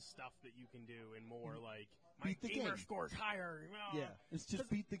fun stuff that you can do and more like my Beat the gamer game. scores higher. Yeah, it's just 'Cause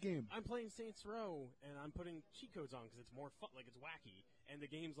beat the game. I'm playing Saints Row and I'm putting cheat codes on because it's more fun, like it's wacky. And the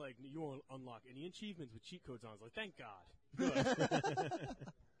game's like you won't unlock any achievements with cheat codes on. It's like thank God. Good.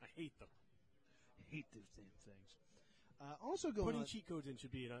 I hate them. I hate those damn things. Also going Putting on. cheat codes in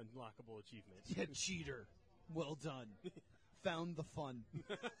should be an unlockable achievement. Yeah, cheater. Well done. Found the fun.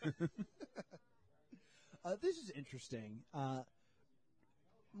 This is interesting.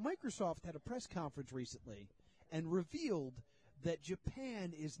 Microsoft had a press conference recently and revealed that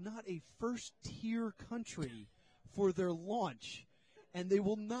Japan is not a first-tier country for their launch, and they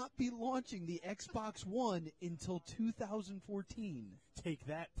will not be launching the Xbox One until 2014. Take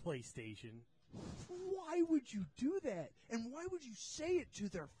that, PlayStation. Why would you do that? And why would you say it to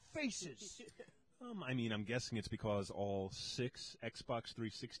their faces? I mean, I'm guessing it's because all 6 Xbox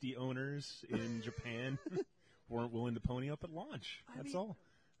 360 owners in Japan weren't willing to pony up at launch. That's mean- all.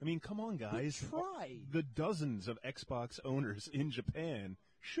 I mean, come on, guys. try. The dozens of Xbox owners in Japan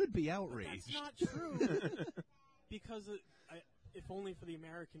should be outraged. That's not true. Because if only for the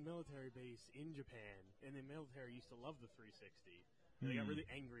American military base in Japan, and the military used to love the 360. They got really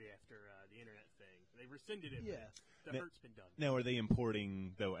angry after the internet thing. They rescinded it. Yeah. but the hurt's been done. Now, are they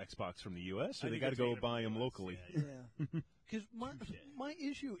importing, though, Xbox from the U.S., or I they think got to they're go taking it buy from them the US, locally? yeah. Yeah. Because my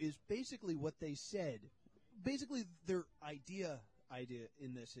issue is basically what they said. Basically, their idea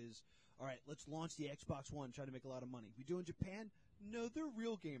in this is, all right, let's launch the Xbox One, try to make a lot of money. We do in Japan? No, they're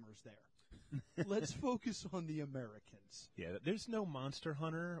real gamers there. Let's focus on the Americans. Yeah, there's no Monster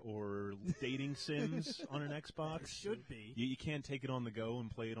Hunter or dating sims on an Xbox. Should be. You can't take it on the go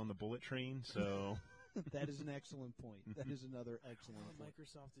and play it on the bullet train, so... That is an excellent point. That is another excellent point.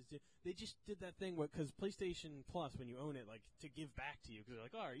 Microsoft they just did that thing because PlayStation Plus, when you own it, like to give back to you because they're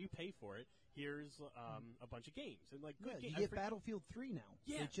like, all right, you pay for it. Here's a bunch of games and like Yeah, good you games. get Battlefield 3 now.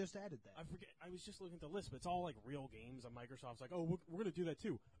 Yeah. They just added that. I forget. I was just looking at the list, but it's all like real games. And Microsoft's like, oh, we're gonna do that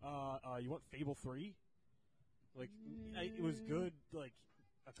too. You want Fable 3? Like, it was good like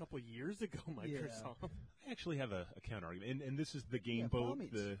a couple years ago. Microsoft. I actually have a counter argument, and this is the game Yeah, by all boat,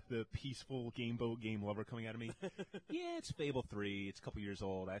 means. the peaceful game boat game lover coming out of me. Yeah, it's Fable 3. It's a couple years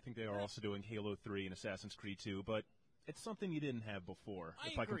old. I think they are also doing Halo 3 and Assassin's Creed 2, but it's something you didn't have before. I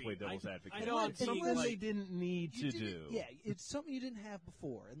if I can agree. play devil's I advocate, know I'm it's something being, they like- didn't need to You do. didn't- Yeah, it's something you didn't have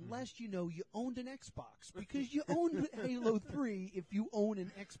before, unless you know you owned an Xbox, because you owned Halo 3 if you own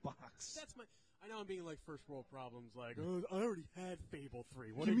an Xbox. That's my. I know I'm being like first world problems. Like, oh, I already had Fable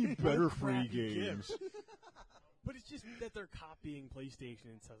 3. What Give a- me what a better free crappy games. gift. But it's just that they're copying PlayStation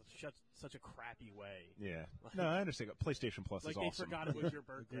in such a crappy way. Yeah. No, I understand. PlayStation Plus Like is they awesome. forgot it was your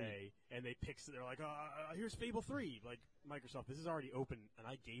birthday, and they picked. They're like, "Here's Fable 3." Like Microsoft, this is already open, and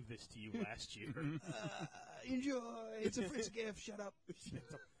I gave this to you last year. Enjoy. It's a free gift. Shut up.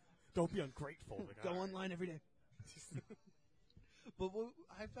 Don't be ungrateful. Like, Go "All right." online every day. But what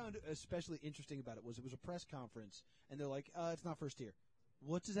I found especially interesting about it was a press conference, and they're like, it's not first tier.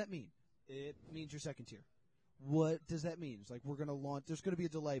 What does that mean? It means you're second tier. What does that mean? It's like, we're going to launch, there's going to be a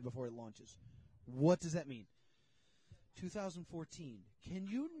delay before it launches. What does that mean? 2014. Can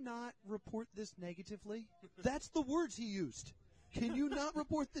you not report this negatively? That's the words he used. Can you not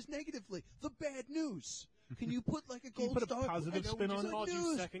report this negatively? The bad news. Can you put like a gold put a star? positive I know spin we on just it? called you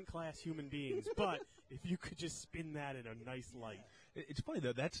News. second-class human beings, but if you could just spin that in a nice light. It's funny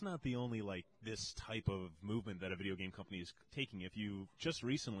though. That's not the only like this type of movement that a video game company is taking. If you just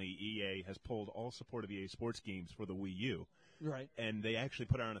recently, EA has pulled all support of EA Sports games for the Wii U, Right. and they actually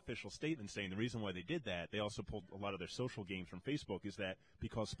put out an official statement saying the reason why they did that. They also pulled a lot of their social games from Facebook. Is that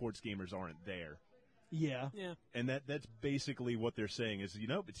because sports gamers aren't there? Yeah. Yeah. And that's basically what they're saying is,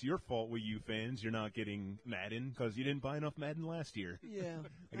 it's your fault, Wii U fans. You're not getting Madden because you didn't buy enough Madden last year. Yeah.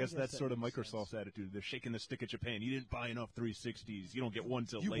 I guess that's that sort of makes Microsoft's sense. attitude. They're shaking the stick at Japan. You didn't buy enough 360s. You don't get one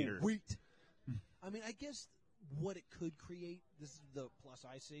till You later. will wait. I mean, I guess what it could create, this is the plus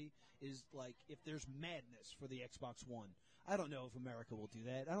I see, is like if there's madness for the Xbox One. I don't know if America will do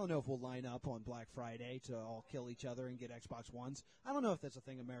that. I don't know if we'll line up on Black Friday to all kill each other and get Xbox Ones. I don't know if that's a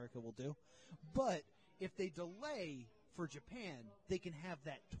thing America will do. But if they delay for Japan, they can have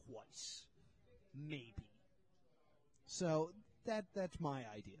that twice. Maybe. So that's my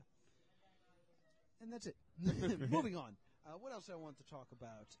idea. And that's it. Moving on. What else I want to talk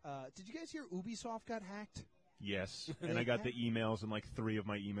about? Did you guys hear Ubisoft got hacked? Yes, and I got the emails and like 3 of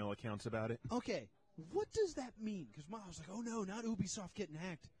my email accounts about it. Okay. What does that mean? Because I was like, oh no, not Ubisoft getting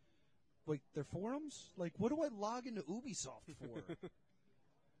hacked. Like, their forums? Like, what do I log into Ubisoft for?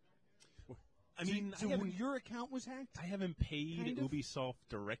 I mean, so when your account was hacked? I haven't paid Kind of? Ubisoft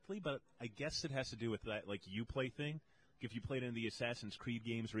directly, but I guess it has to do with that, like, Uplay thing. If you played in the Assassin's Creed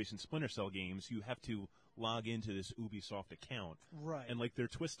games, recent Splinter Cell games, you have to log into this Ubisoft account. Right. And, like, their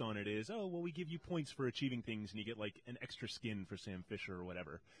twist on it is, oh, well, we give you points for achieving things, and you get, like, an extra skin for Sam Fisher or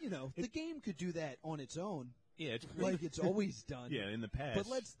whatever. The game could do that on its own, Yeah, it's like it's always done. yeah, in the past.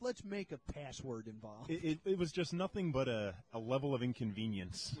 But let's make a password involved. It was just nothing but a level of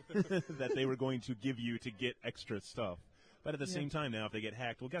inconvenience that they were going to give you to get extra stuff. But at the same time now, if they get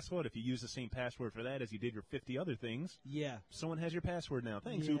hacked, well, guess what? If you use the same password for that as you did your 50 other things, Yeah. someone has your password now.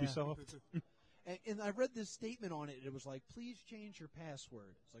 Thanks, Yeah. Ubisoft. And I read this statement on it. It was like, please change your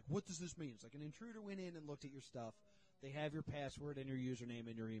password. It's like, what does this mean? It's like an intruder went in and looked at your stuff. They have your password and your username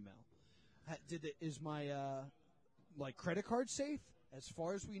and your email. Is my like credit card safe? As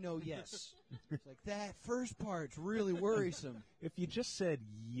far as we know, yes. It's like that first part's really worrisome. If you just said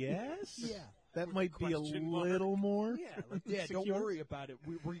yes, Yeah. that might be a Question mark. little more. Yeah, don't secure. worry about it.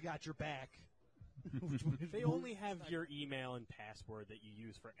 We got your back. They only have your email and password that you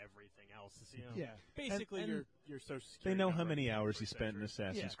use for everything else. Yeah. Basically, And your social security. They know how number many and hours you 21st spent in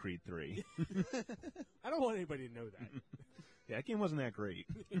century. Assassin's Yeah. Creed 3. I don't want anybody to know that, Yeah, that game wasn't that great.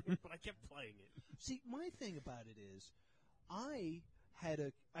 but I kept playing it. See, my thing about it is, I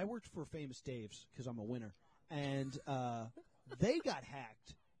worked for Famous Dave's because I'm a winner, and they got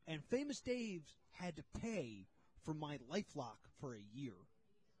hacked, and Famous Dave's had to pay for my LifeLock for a year.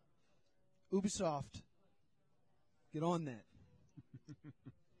 Ubisoft, get on that.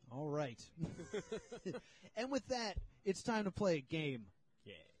 All right. And with that, it's time to play a game.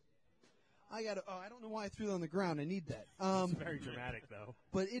 Yeah. I don't know why I threw that on the ground. I need that. It's very dramatic, though.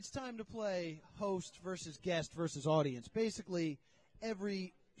 But it's time to play host versus guest versus audience. Basically,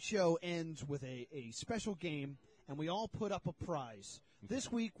 every show ends with a special game, and we all put up a prize. This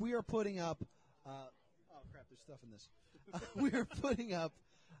week, we are putting up... oh, crap, there's stuff in this. We are putting up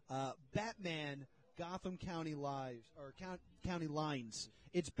Batman Gotham County Lives, or County Lines.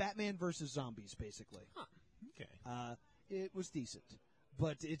 It's Batman versus zombies, basically. Okay. It was decent.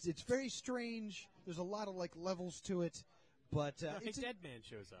 But it's very strange. There's a lot of, like, levels to it. But Hey, it's Dead Man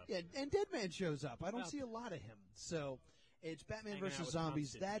shows up. yeah, and Deadman shows up. I don't Well, see a lot of him. So it's Batman hanging out versus with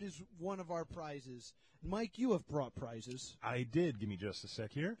Zombies. Constantine. That is one of our prizes. Mike, you have brought prizes. I did. Give me just a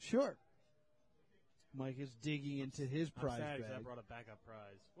sec here. Sure. Mike is digging into his I'm prize sad 'cause I bag. brought a backup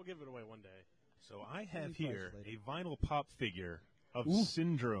prize. We'll give it away one day. So I have Any here prize a later. vinyl pop figure of Ooh.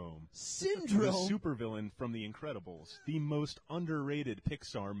 Syndrome. The Syndrome. supervillain from The Incredibles, the most underrated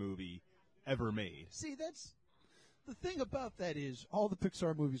Pixar movie ever made. See, that's the thing about that is all the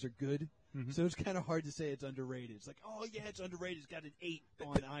Pixar movies are good. Mm-hmm. So it's kind of hard to say it's underrated. It's like, oh yeah, it's underrated. It's got an 8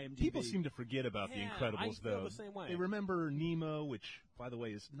 on IMDb. People seem to forget about Yeah, The Incredibles, I feel though. the same way. They remember Nemo, which, by the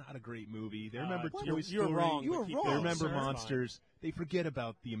way, is not a great movie. They remember What? Toy Story. You're wrong. You but were keep wrong, They going, remember sir. Monsters. They forget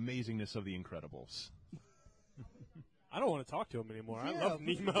about the amazingness of The Incredibles. I don't want to talk to him anymore. I Yeah, love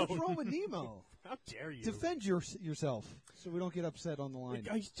Nemo. What's wrong with Nemo? How dare you? Defend yourself so we don't get upset on the line.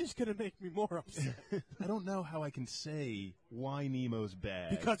 He's just going to make me more upset. I don't know how I can say why Nemo's bad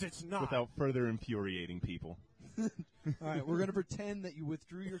Because it's not. without further infuriating people. All right, we're going to pretend that you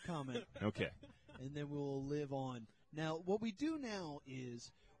withdrew your comment, Okay. and then we'll live on. Now, what we do now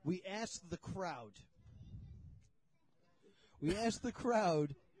is we ask the crowd. We ask the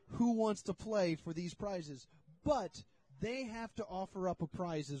crowd who wants to play for these prizes, but they have to offer up a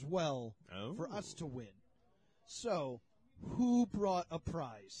prize as well for us to win. So, who brought a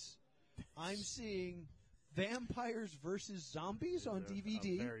prize? I'm seeing Vampires versus Zombies on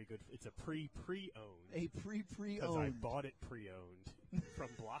DVD. Very good. It's a pre-owned. A Because I pre-owned. bought it pre-owned from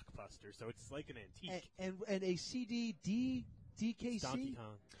Blockbuster, so it's like an antique. And a CD DKC. Donkey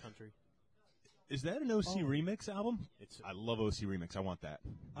Kong Country. Is that an OC Remix album? It's. I love OC Remix. I want that.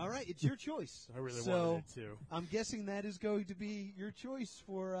 All right, it's your choice. I really so, wanted it too. I'm guessing that is going to be your choice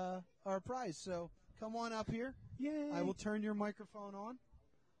for our prize. So come on up here. Yay. I will turn your microphone on.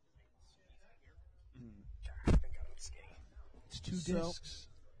 It's two So- discs.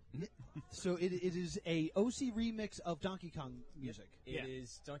 So it is a OC remix of Donkey Kong music. It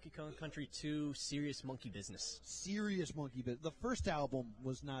is Donkey Kong Country 2 Serious Monkey Business. Serious monkey bit. The first album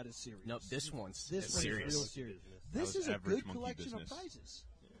was not as serious. Nope, this one's This one's serious. real serious. That This was is a average good monkey collection business. of prizes.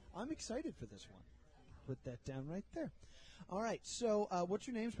 I'm excited for this one. Put that down right there. All right. So what's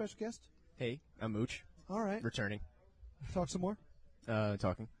your name, special guest? Hey, I'm Mooch, All right. returning. Talk some more.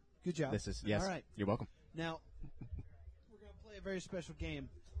 Talking. Good job. This is, yes, All right. you're welcome. Now, we're going to play a very special game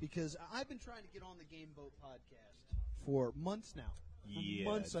because I've been trying to get on the Game Boat podcast for months now. Yeah.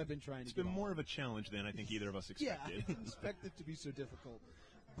 For months I've been trying to It's get been on. more of a challenge than I think either of us Yeah, expected. I didn't expect it to be so difficult.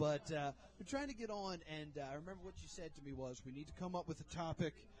 But we're trying to get on, and I remember what you said to me was we need to come up with a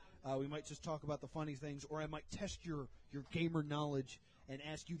topic. We might just talk about the funny things, or I might test your gamer knowledge and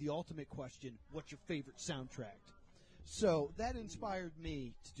ask you the ultimate question, what's your favorite soundtrack? So that inspired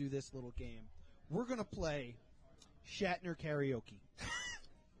me to do this little game. We're going to play Shatner Karaoke.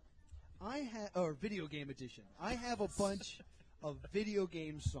 Or video game edition. I have a bunch of video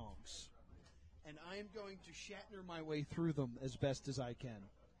game songs, and I am going to Shatner my way through them as best as I can.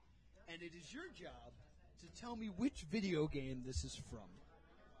 And it is your job to tell me which video game this is from.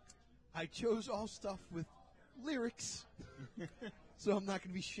 I chose all stuff with lyrics, so I'm not going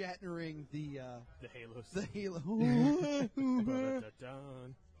to be Shatnering the The Halo. Halo.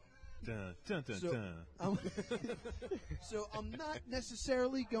 Dun. Dun, dun, dun, So, dun. So I'm not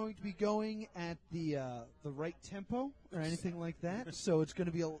necessarily going to be going at the right tempo or anything like that. So it's going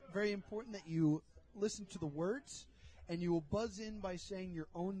to be very important that you listen to the words, and you will buzz in by saying your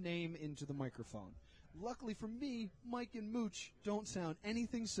own name into the microphone. Luckily for me, Mike and Mooch don't sound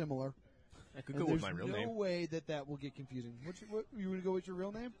anything similar. I could and go with my there's real no name. way that will get confusing. What you want to go with your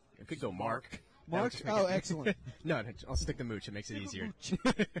real name? I could go Mark. Mark? Oh, excellent. No, I'll stick to Mooch. It makes it easier.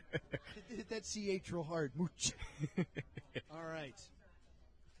 Hit that CH real hard. Mooch. All right.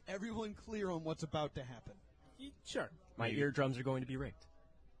 Everyone clear on what's about to happen. Sure. My eardrums are going to be raped.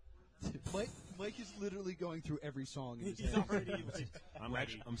 Mike is literally going through every song in his He's head. already like,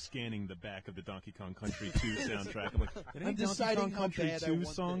 I'm scanning the back of the Donkey Kong Country 2 soundtrack. I'm like, did I'm any Donkey deciding Kong how Country bad I 2 want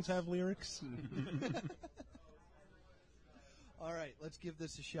songs this. have lyrics? All right, let's give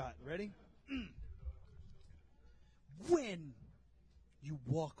this a shot. Ready? When you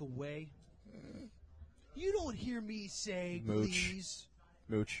walk away, you don't hear me say, Mooch. please.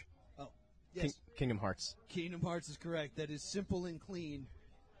 Mooch. Oh, yes. Kingdom Hearts. Kingdom Hearts is correct. That is simple and clean.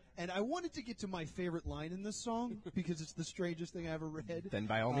 And I wanted to get to my favorite line in this song because it's the strangest thing I ever read. Then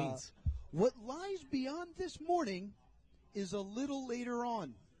by all means. What lies beyond this morning is a little later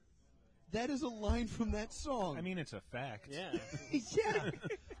on. That is a line from that song. I mean, it's a fact. yeah. Yeah.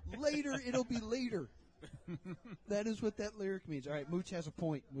 Later, it'll be later. That is what that lyric means. All right, Mooch has a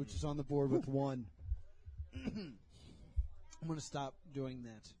point. Mooch is on the board with one. I'm going to stop doing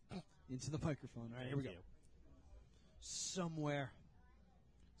that into the microphone. All right, here we go. Thank you.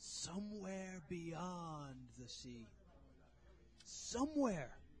 Somewhere beyond the sea.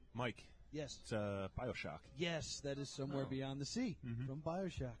 Somewhere. Mike, Yes. it's Bioshock. Yes, that is Somewhere Oh. Beyond the Sea Mhm. from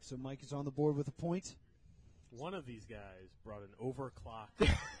Bioshock. So Mike is on the board with a point. One of these guys brought an overclocked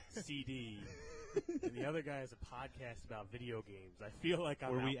CD, and the other guy has a podcast about video games. I feel like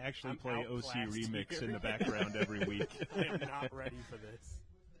I'm Where we out- actually I'm play OC outclassed Remix here. in the background every week. I am not ready for this.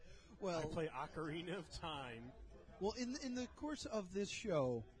 I Well, play Ocarina of Time. in the course of this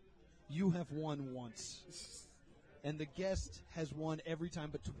show, you have won once. And the guest has won every time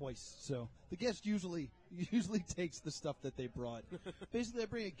but twice. So the guest usually takes the stuff that they brought. Basically, I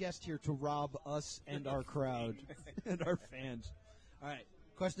bring a guest here to rob us and our crowd and our fans. All right,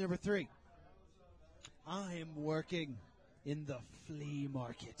 question number 3. I am working in the flea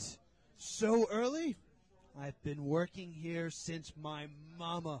market. So early? I've been working here since my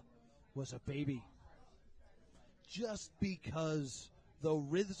mama was a baby. Just because the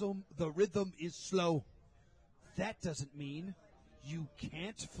rhythm is slow, that doesn't mean you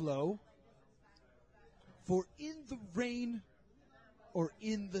can't flow. For in the rain or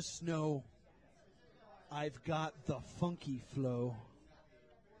in the snow, I've got the funky flow.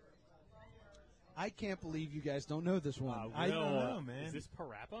 I can't believe you guys don't know this one. I don't know, man. Is this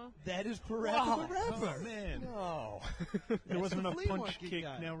Parappa? That is Parappa the Rapper. Oh, man. No. There wasn't the enough flea punch market kick,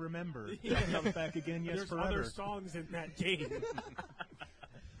 guy. now remember. Comes back again, yes, There's forever. other songs in that game.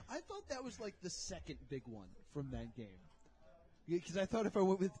 I thought that was like the second big one from that game. Because I thought if I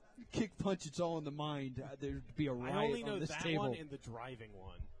went with kick punch, it's all in the mind, there'd be a riot I only know on this that table. one and the driving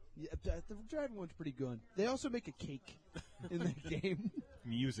one. Yeah, the driving one's pretty good. They also make a cake in that game,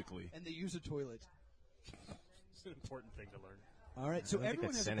 Musically. and they use a toilet. It's an important thing to learn. All right, so I think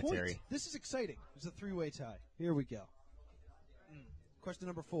everyone that's has a sanitary. point. This is exciting. It's a 3-way tie. Here we go. Question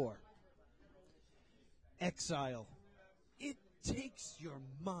number 4. Exile. It takes your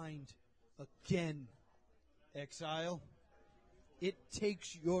mind again. Exile. It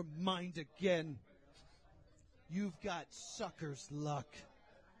takes your mind again. You've got sucker's luck.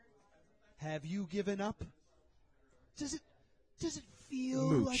 Have you given up? Does it feel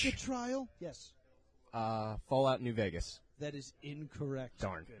Mooch. like a trial? Yes. Fallout New Vegas. That is incorrect.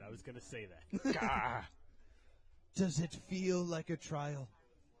 Darn. Good, I was going to say that. Gah. Does it feel like a trial?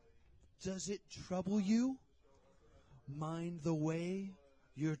 Does it trouble you? Mind the way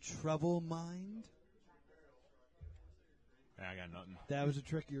your trouble mind? I got nothing. That was a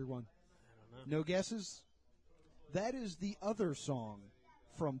trickier one. I don't know. No guesses? That is the other song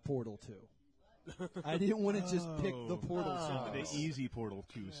from Portal 2. I didn't want to just pick the Portal song. The easy Portal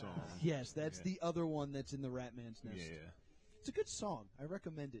 2 song. Yes, that's Yeah. the other one that's in the Ratman's Nest. Yeah. It's a good song. I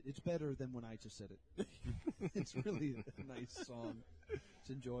recommend it. It's better than when I just said it. It's really a nice song. It's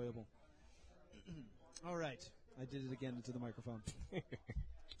enjoyable. All right. I did it again into the microphone.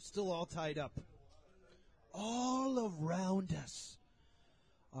 Still all tied up. All around us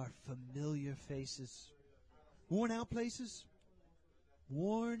are familiar faces. Worn out places.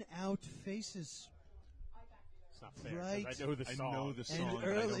 Worn out faces. It's not fair. 'cause Right. I know the I song. know the And song, but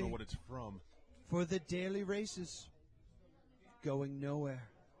I don't early. know what it's from. For the daily races. Going nowhere.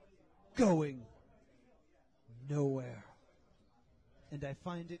 Going nowhere. And I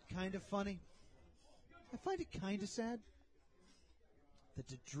find it kind of funny. I find it kind of sad that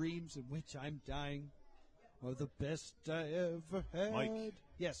the dreams in which I'm dying are the best I ever had. Mike.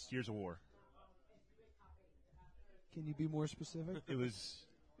 Yes. Gears of War. Can you be more specific? It was.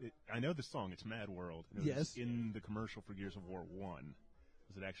 I know the song. It's Mad World. And it Yes. was in the commercial for Gears of War 1.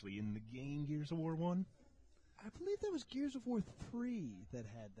 Was it actually in the game Gears of War 1? I believe that was Gears of War 3 that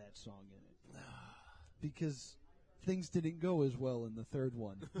had that song in it. Because things didn't go as well in the third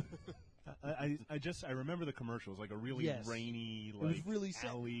one. I remember the commercials, like a really Yes. rainy, It like was really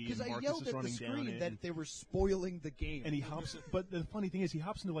sad. alley. Because and I Marcus yelled is at the running down screen it, that they were spoiling the game. and he hops. But the funny thing is, he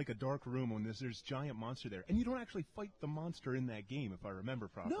hops into like a dark room when there's giant monster there, and you don't actually fight the monster in that game, if I remember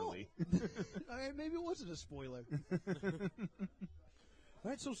properly. All right, maybe it wasn't a spoiler. All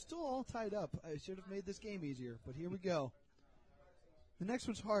right, so still all tied up. I should have made this game easier, but here we go. The next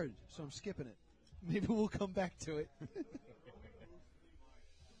one's hard, so I'm skipping it. Maybe we'll come back to it.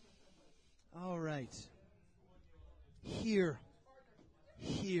 All right. Here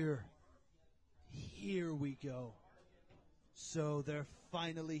we go. So they're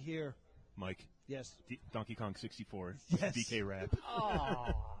finally here. Mike, Yes. Donkey Kong 64, Yes. DK Rap.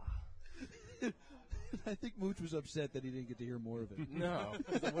 I think Mooch was upset that he didn't get to hear more of it. No.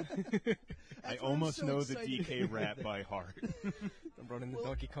 I That's why I'm almost so know the excited. DK Rap by heart. I'm running the Well,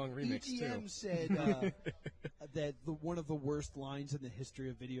 Donkey Kong remix, EGM too. said that one of the worst lines in the history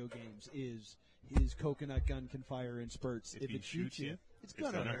of video games is his coconut gun can fire in spurts. If he it shoots shoots you, you, it's it's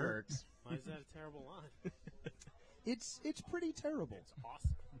gonna gonna hurt. hurt. Why is that a terrible line? It's pretty terrible. It's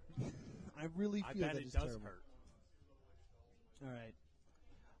awesome. I really I feel bet that it it's does terrible. hurt. All right.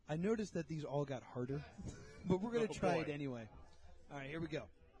 I noticed that these all got harder, but we're gonna Oh, try boy. it anyway. All right, here we go.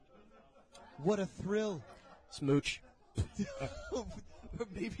 What a thrill! Smooch.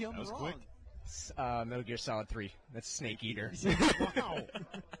 Maybe I'm That was wrong. quick. Metal Gear Solid 3. That's Snake Eater. Wow.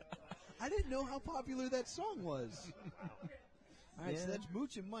 I didn't know how popular that song was. All right, so Yeah. that's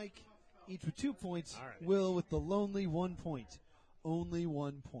Mooch and Mike each with 2 points. All right. Will with the lonely 1 point. Only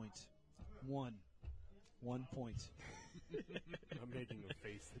 1 point. 1 point. I'm making a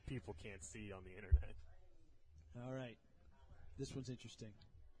face that people can't see on the internet. All right. This one's interesting.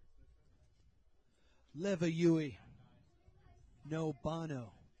 Leva Yui. No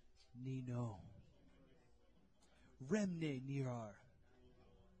Bono. Nino. Remne Nirar.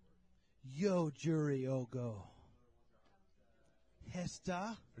 Yo Jury Ogo.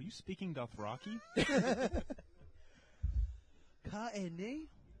 Hesta. Are you speaking Dothraki? Kaene.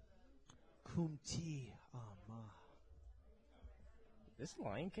 Kumti Ama. This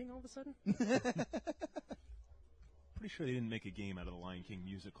Lion King all of a sudden? Pretty sure they didn't make a game out of the Lion King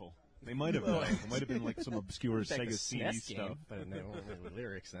musical. They might have done. It might have been like some obscure Like Sega the CD SNES stuff. game, but they don't have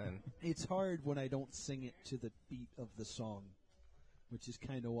lyrics then. It's hard when I don't sing it to the beat of the song, which is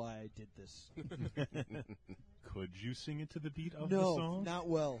kind of why I did this. Could you sing it to the beat of the No, song? not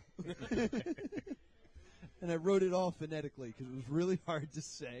well. And I wrote it all phonetically because it was really hard to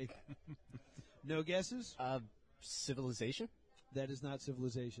say. No guesses? Civilization? That is not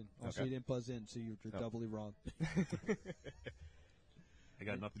Civilization. Also, Okay. you didn't buzz in, so you're Oh. doubly wrong. I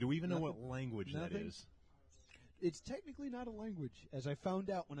got nothing. Do we even know what Nothing? language that Nothing? is? It's technically not a language, as I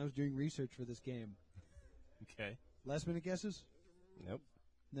found out when I was doing research for this game. Okay. Last minute guesses? Nope.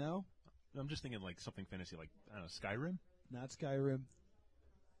 No? I'm just thinking like something fantasy, like, I don't know, Skyrim? Not Skyrim.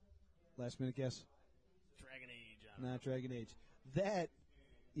 Last minute guess? Dragon Age. I don't know. Not Dragon Age. That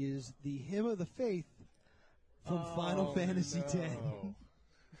is the Hymn of the Faith from Final Fantasy X.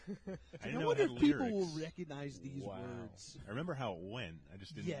 I I know wonder it if had people lyrics. will recognize these Wow. words. I remember how it went. I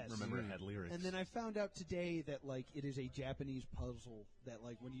just didn't Yes. remember it had lyrics. And then I found out today that like it is a Japanese puzzle that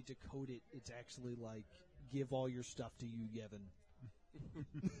like when you decode it, it's actually like give all your stuff to you, Yevon.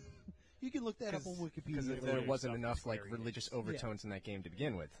 You can look that up on Because Wikipedia. there later. wasn't Stuff enough is like scary. religious overtones in that game to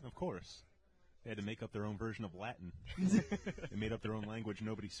begin with. Of course. They had to make up their own version of Latin. They made up their own language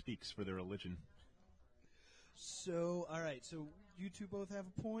nobody speaks for their religion. So, all right. So you two both have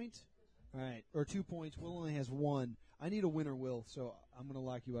a point. All right, or 2 points. Will only has 1. I need a winner, Will. So I'm going to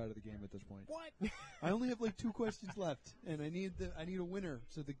lock you out of the game at this point. What? I only have like 2 questions left, and I need a winner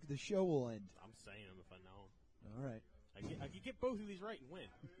so the show will end. I'm saying them if I know 'em. All right. I could get both of these right and win.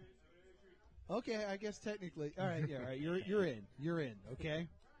 Okay, I guess technically. All right, yeah, all right. You're in. You're in. Okay.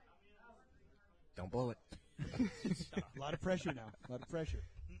 Don't blow it. A lot of pressure now. A lot of pressure.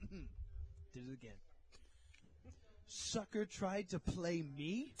 Did it again. Sucker tried to play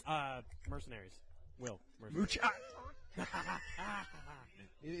me. Mercenaries. Will. Mercenaries.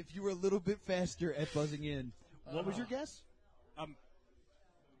 If you were a little bit faster at buzzing in, what was your guess?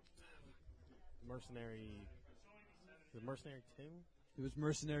 Mercenary. The Mercenary 2? It was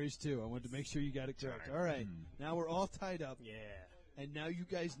Mercenaries 2. I wanted to make sure you got it correct. All right. Now we're all tied up. Yeah. And now you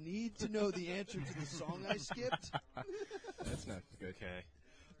guys need to know the answer to the song I skipped That's not good. Okay.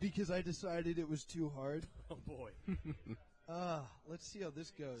 because I decided it was too hard. Oh boy. Let's see how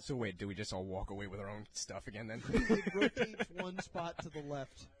this goes. So wait, do we just all walk away with our own stuff again then? It rotates one spot to the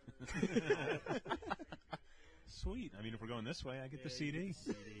left. Sweet. I mean, if we're going this way, I get the CD.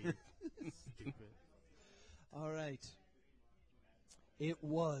 CD. Stupid. All right. It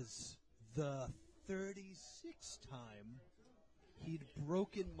was the 36th time he'd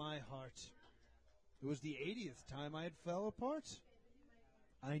broken my heart. It was the 80th time I had fell apart.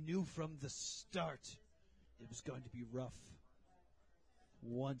 I knew from the start it was going to be rough.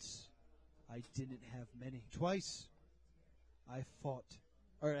 Once, I didn't have many. Twice, I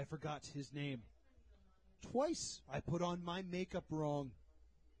forgot his name. Twice, I put on my makeup wrong.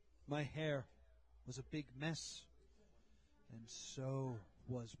 My hair was a big mess. And so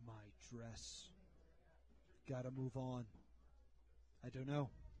was my dress. Gotta move on. I don't know.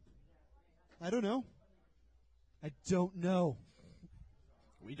 I don't know.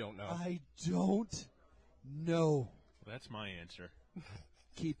 We don't know. I don't know. Well, that's my answer.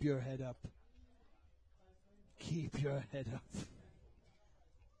 Keep your head up. Keep your head up.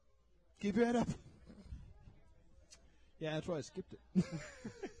 Keep your head up. Yeah, that's why I skipped it.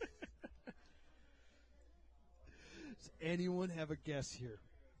 Does anyone have a guess here?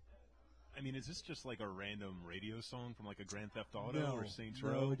 I mean, is this just like a random radio song from like a Grand Theft Auto No, or Saints no,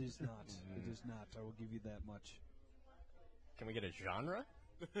 Row? it is not. It is not. I will give you that much. Can we get a genre?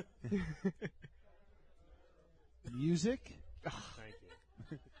 Music? Thank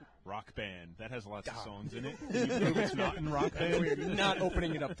you. Rock Band. That has lots of songs in it. Can you prove it's not in Rock Band? We're not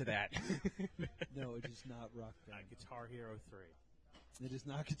opening it up to that. No, it is not Rock Band. Guitar Hero 3. It is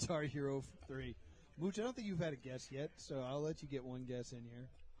not Guitar Hero 3. Mooch, I don't think you've had a guess yet, so I'll let you get one guess in here.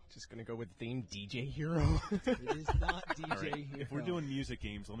 Just gonna go with the theme DJ Hero. It is not DJ Hero. If we're doing music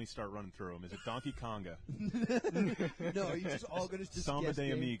games, let me start running through them. Is it Donkey Konga? No, you're just all going to just Samba guess de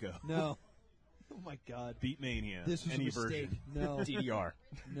game. Amigo? No. Oh my God. Beatmania? This was Any a mistake. version? No, DDR.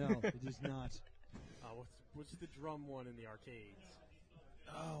 no, it is not. What's the drum one in the arcades?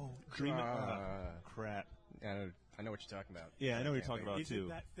 Oh, crap. I know what you're talking about. Yeah, I know what you're talking about, Is too. it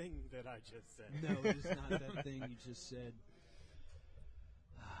that thing that I just said? No, it is not that thing you just said.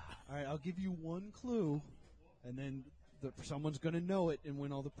 All right, I'll give you one clue, and then someone's going to know it and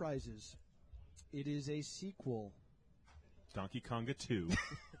win all the prizes. It is a sequel Donkey Konga 2.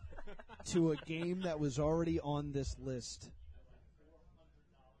 to a game that was already on this list.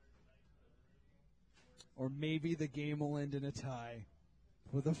 Or maybe the game will end in a tie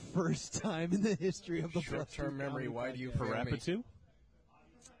for the first time in the history of the Short-term memory, why do you Parappa 2?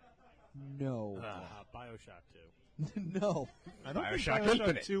 No. Bioshock 2. No. I don't Bioshock think Bioshock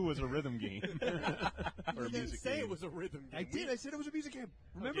Infinite. 2 was a rhythm game. Or a You didn't music say game. it was a rhythm game. I did. I said it was a music game.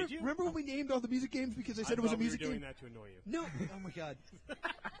 Remember? did you? Remember when we named all the music games because I said it was a music we were doing game? that to annoy you, No. Oh my God. but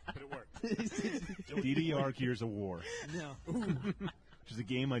it worked. DDR Gears of War, No. which is a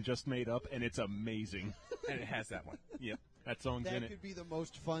game I just made up, and it's amazing. And it has that one. Yep, that song's in That it. could be the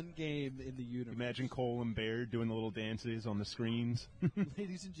most fun game in the universe. Imagine Cole and Bear doing the little dances on the screens.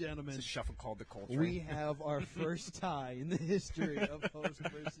 Ladies and gentlemen, It's a shuffle called the Coltrane. we have our first tie in the history of host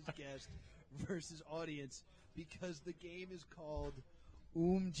versus guest versus audience because the game is called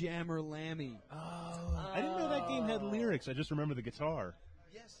Jammer Lammy. I didn't know that game had lyrics. I just remember the guitar.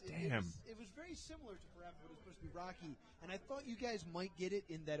 Yes, Damn. it was very similar to Parappa, but it was supposed to be Rocky. And I thought you guys might get it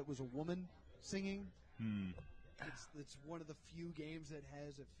in that it was a woman singing. It's one of the few games that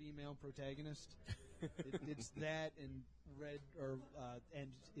has a female protagonist. It's that and and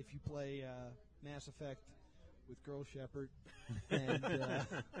if you play Mass Effect with Girl Shepherd and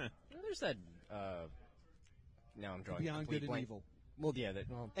There's that. Now I'm drawing. Beyond complete Good and blank. Evil. Well, yeah. That,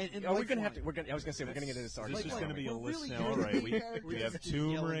 well, And we're gonna have Lifeline. to. I was gonna say we're gonna get into this This argument. is Like, going to be a we're list really now. good All at right, we characters have just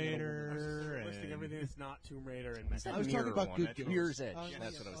Tomb yelling at Raider. Listing and- everything that's not Tomb Raider and Mass I was Effect. talking about one. good That's games. Mirror's Edge. Oh, That's yeah, what I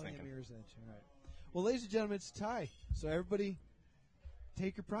was yeah, thinking. Mirror's Edge. All right. Well, ladies and gentlemen, it's a tie. So everybody,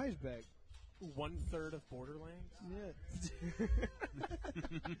 take your prize back. 1/3 of Borderlands. Yeah.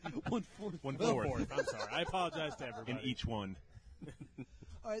 1/4. 1/4 I'm sorry. I apologize to everybody. in each one.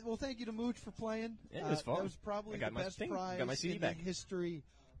 All right. Well, thank you to Mooch for playing. Yeah, it was fun. That was probably I got the my best thing. prize Got my CD in back. the history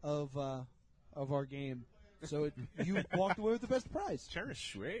of our game. So you walked away with the best prize.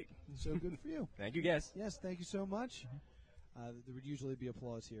 Cherish. Sweet. So good for you. Thank you, guys. Yes, thank you so much. There would usually be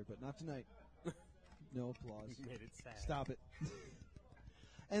applause here, but not tonight. No applause. You made it sad. Stop it.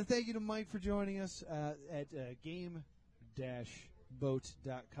 And thank you to Mike for joining us at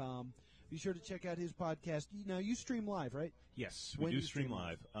game-boat.com. Be sure to check out his podcast. Now, you stream live, right? Yes, When we do do you stream stream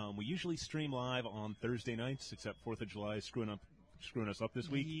live. We usually stream live on Thursday nights, except 4th of July is screwing us up this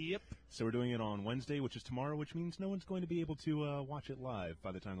week. Yep. So we're doing it on Wednesday, which is tomorrow, which means no one's going to be able to watch it live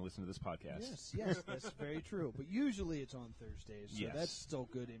by the time they listen to this podcast. Yes, that's very true. But usually it's on Thursdays, so Yes. that's still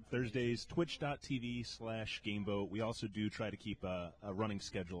good information. Thursdays, twitch.tv/Gameboat. We also do try to keep a running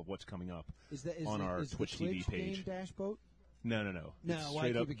schedule of what's coming up Is that on our is the Twitch TV page. Game dash boat? No. No, It's why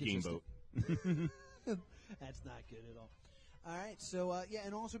straight up keep it Gameboat. That's not good at all. All right, so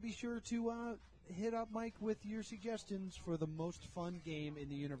and also be sure to hit up Mike with your suggestions for the most fun game in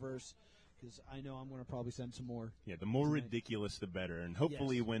the universe, because I know I'm going to probably send some more. Yeah, the more tonight. ridiculous, the better. And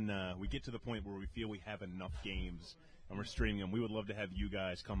hopefully, Yes. when we get to the point where we feel we have enough games and we're streaming them, we would love to have you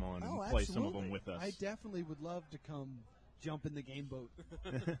guys come on and play some of them with us I definitely would love to come jump in the game boat.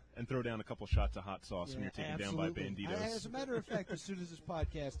 and throw down a couple shots of hot sauce when Yeah, you're taken absolutely. down by banditos. As a matter of fact, as soon as this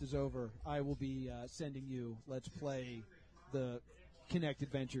podcast is over, I will be sending you Let's Play the Kinect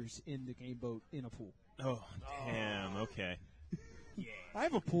Adventures in the game boat in a pool. Oh, damn. Okay. I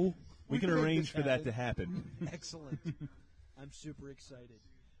have a pool. We can make arrange this for that to happen. Excellent. I'm super excited.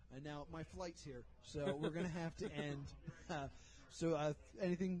 And now my flight's here, so we're going to have to end. So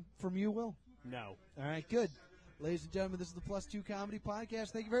anything from you, Will? No. All right, good. Ladies and gentlemen, this is the Plus 2 Comedy Podcast.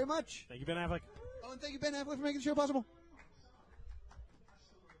 Thank you very much. Thank you, Ben Affleck. Oh, and thank you, Ben Affleck, for making the show possible.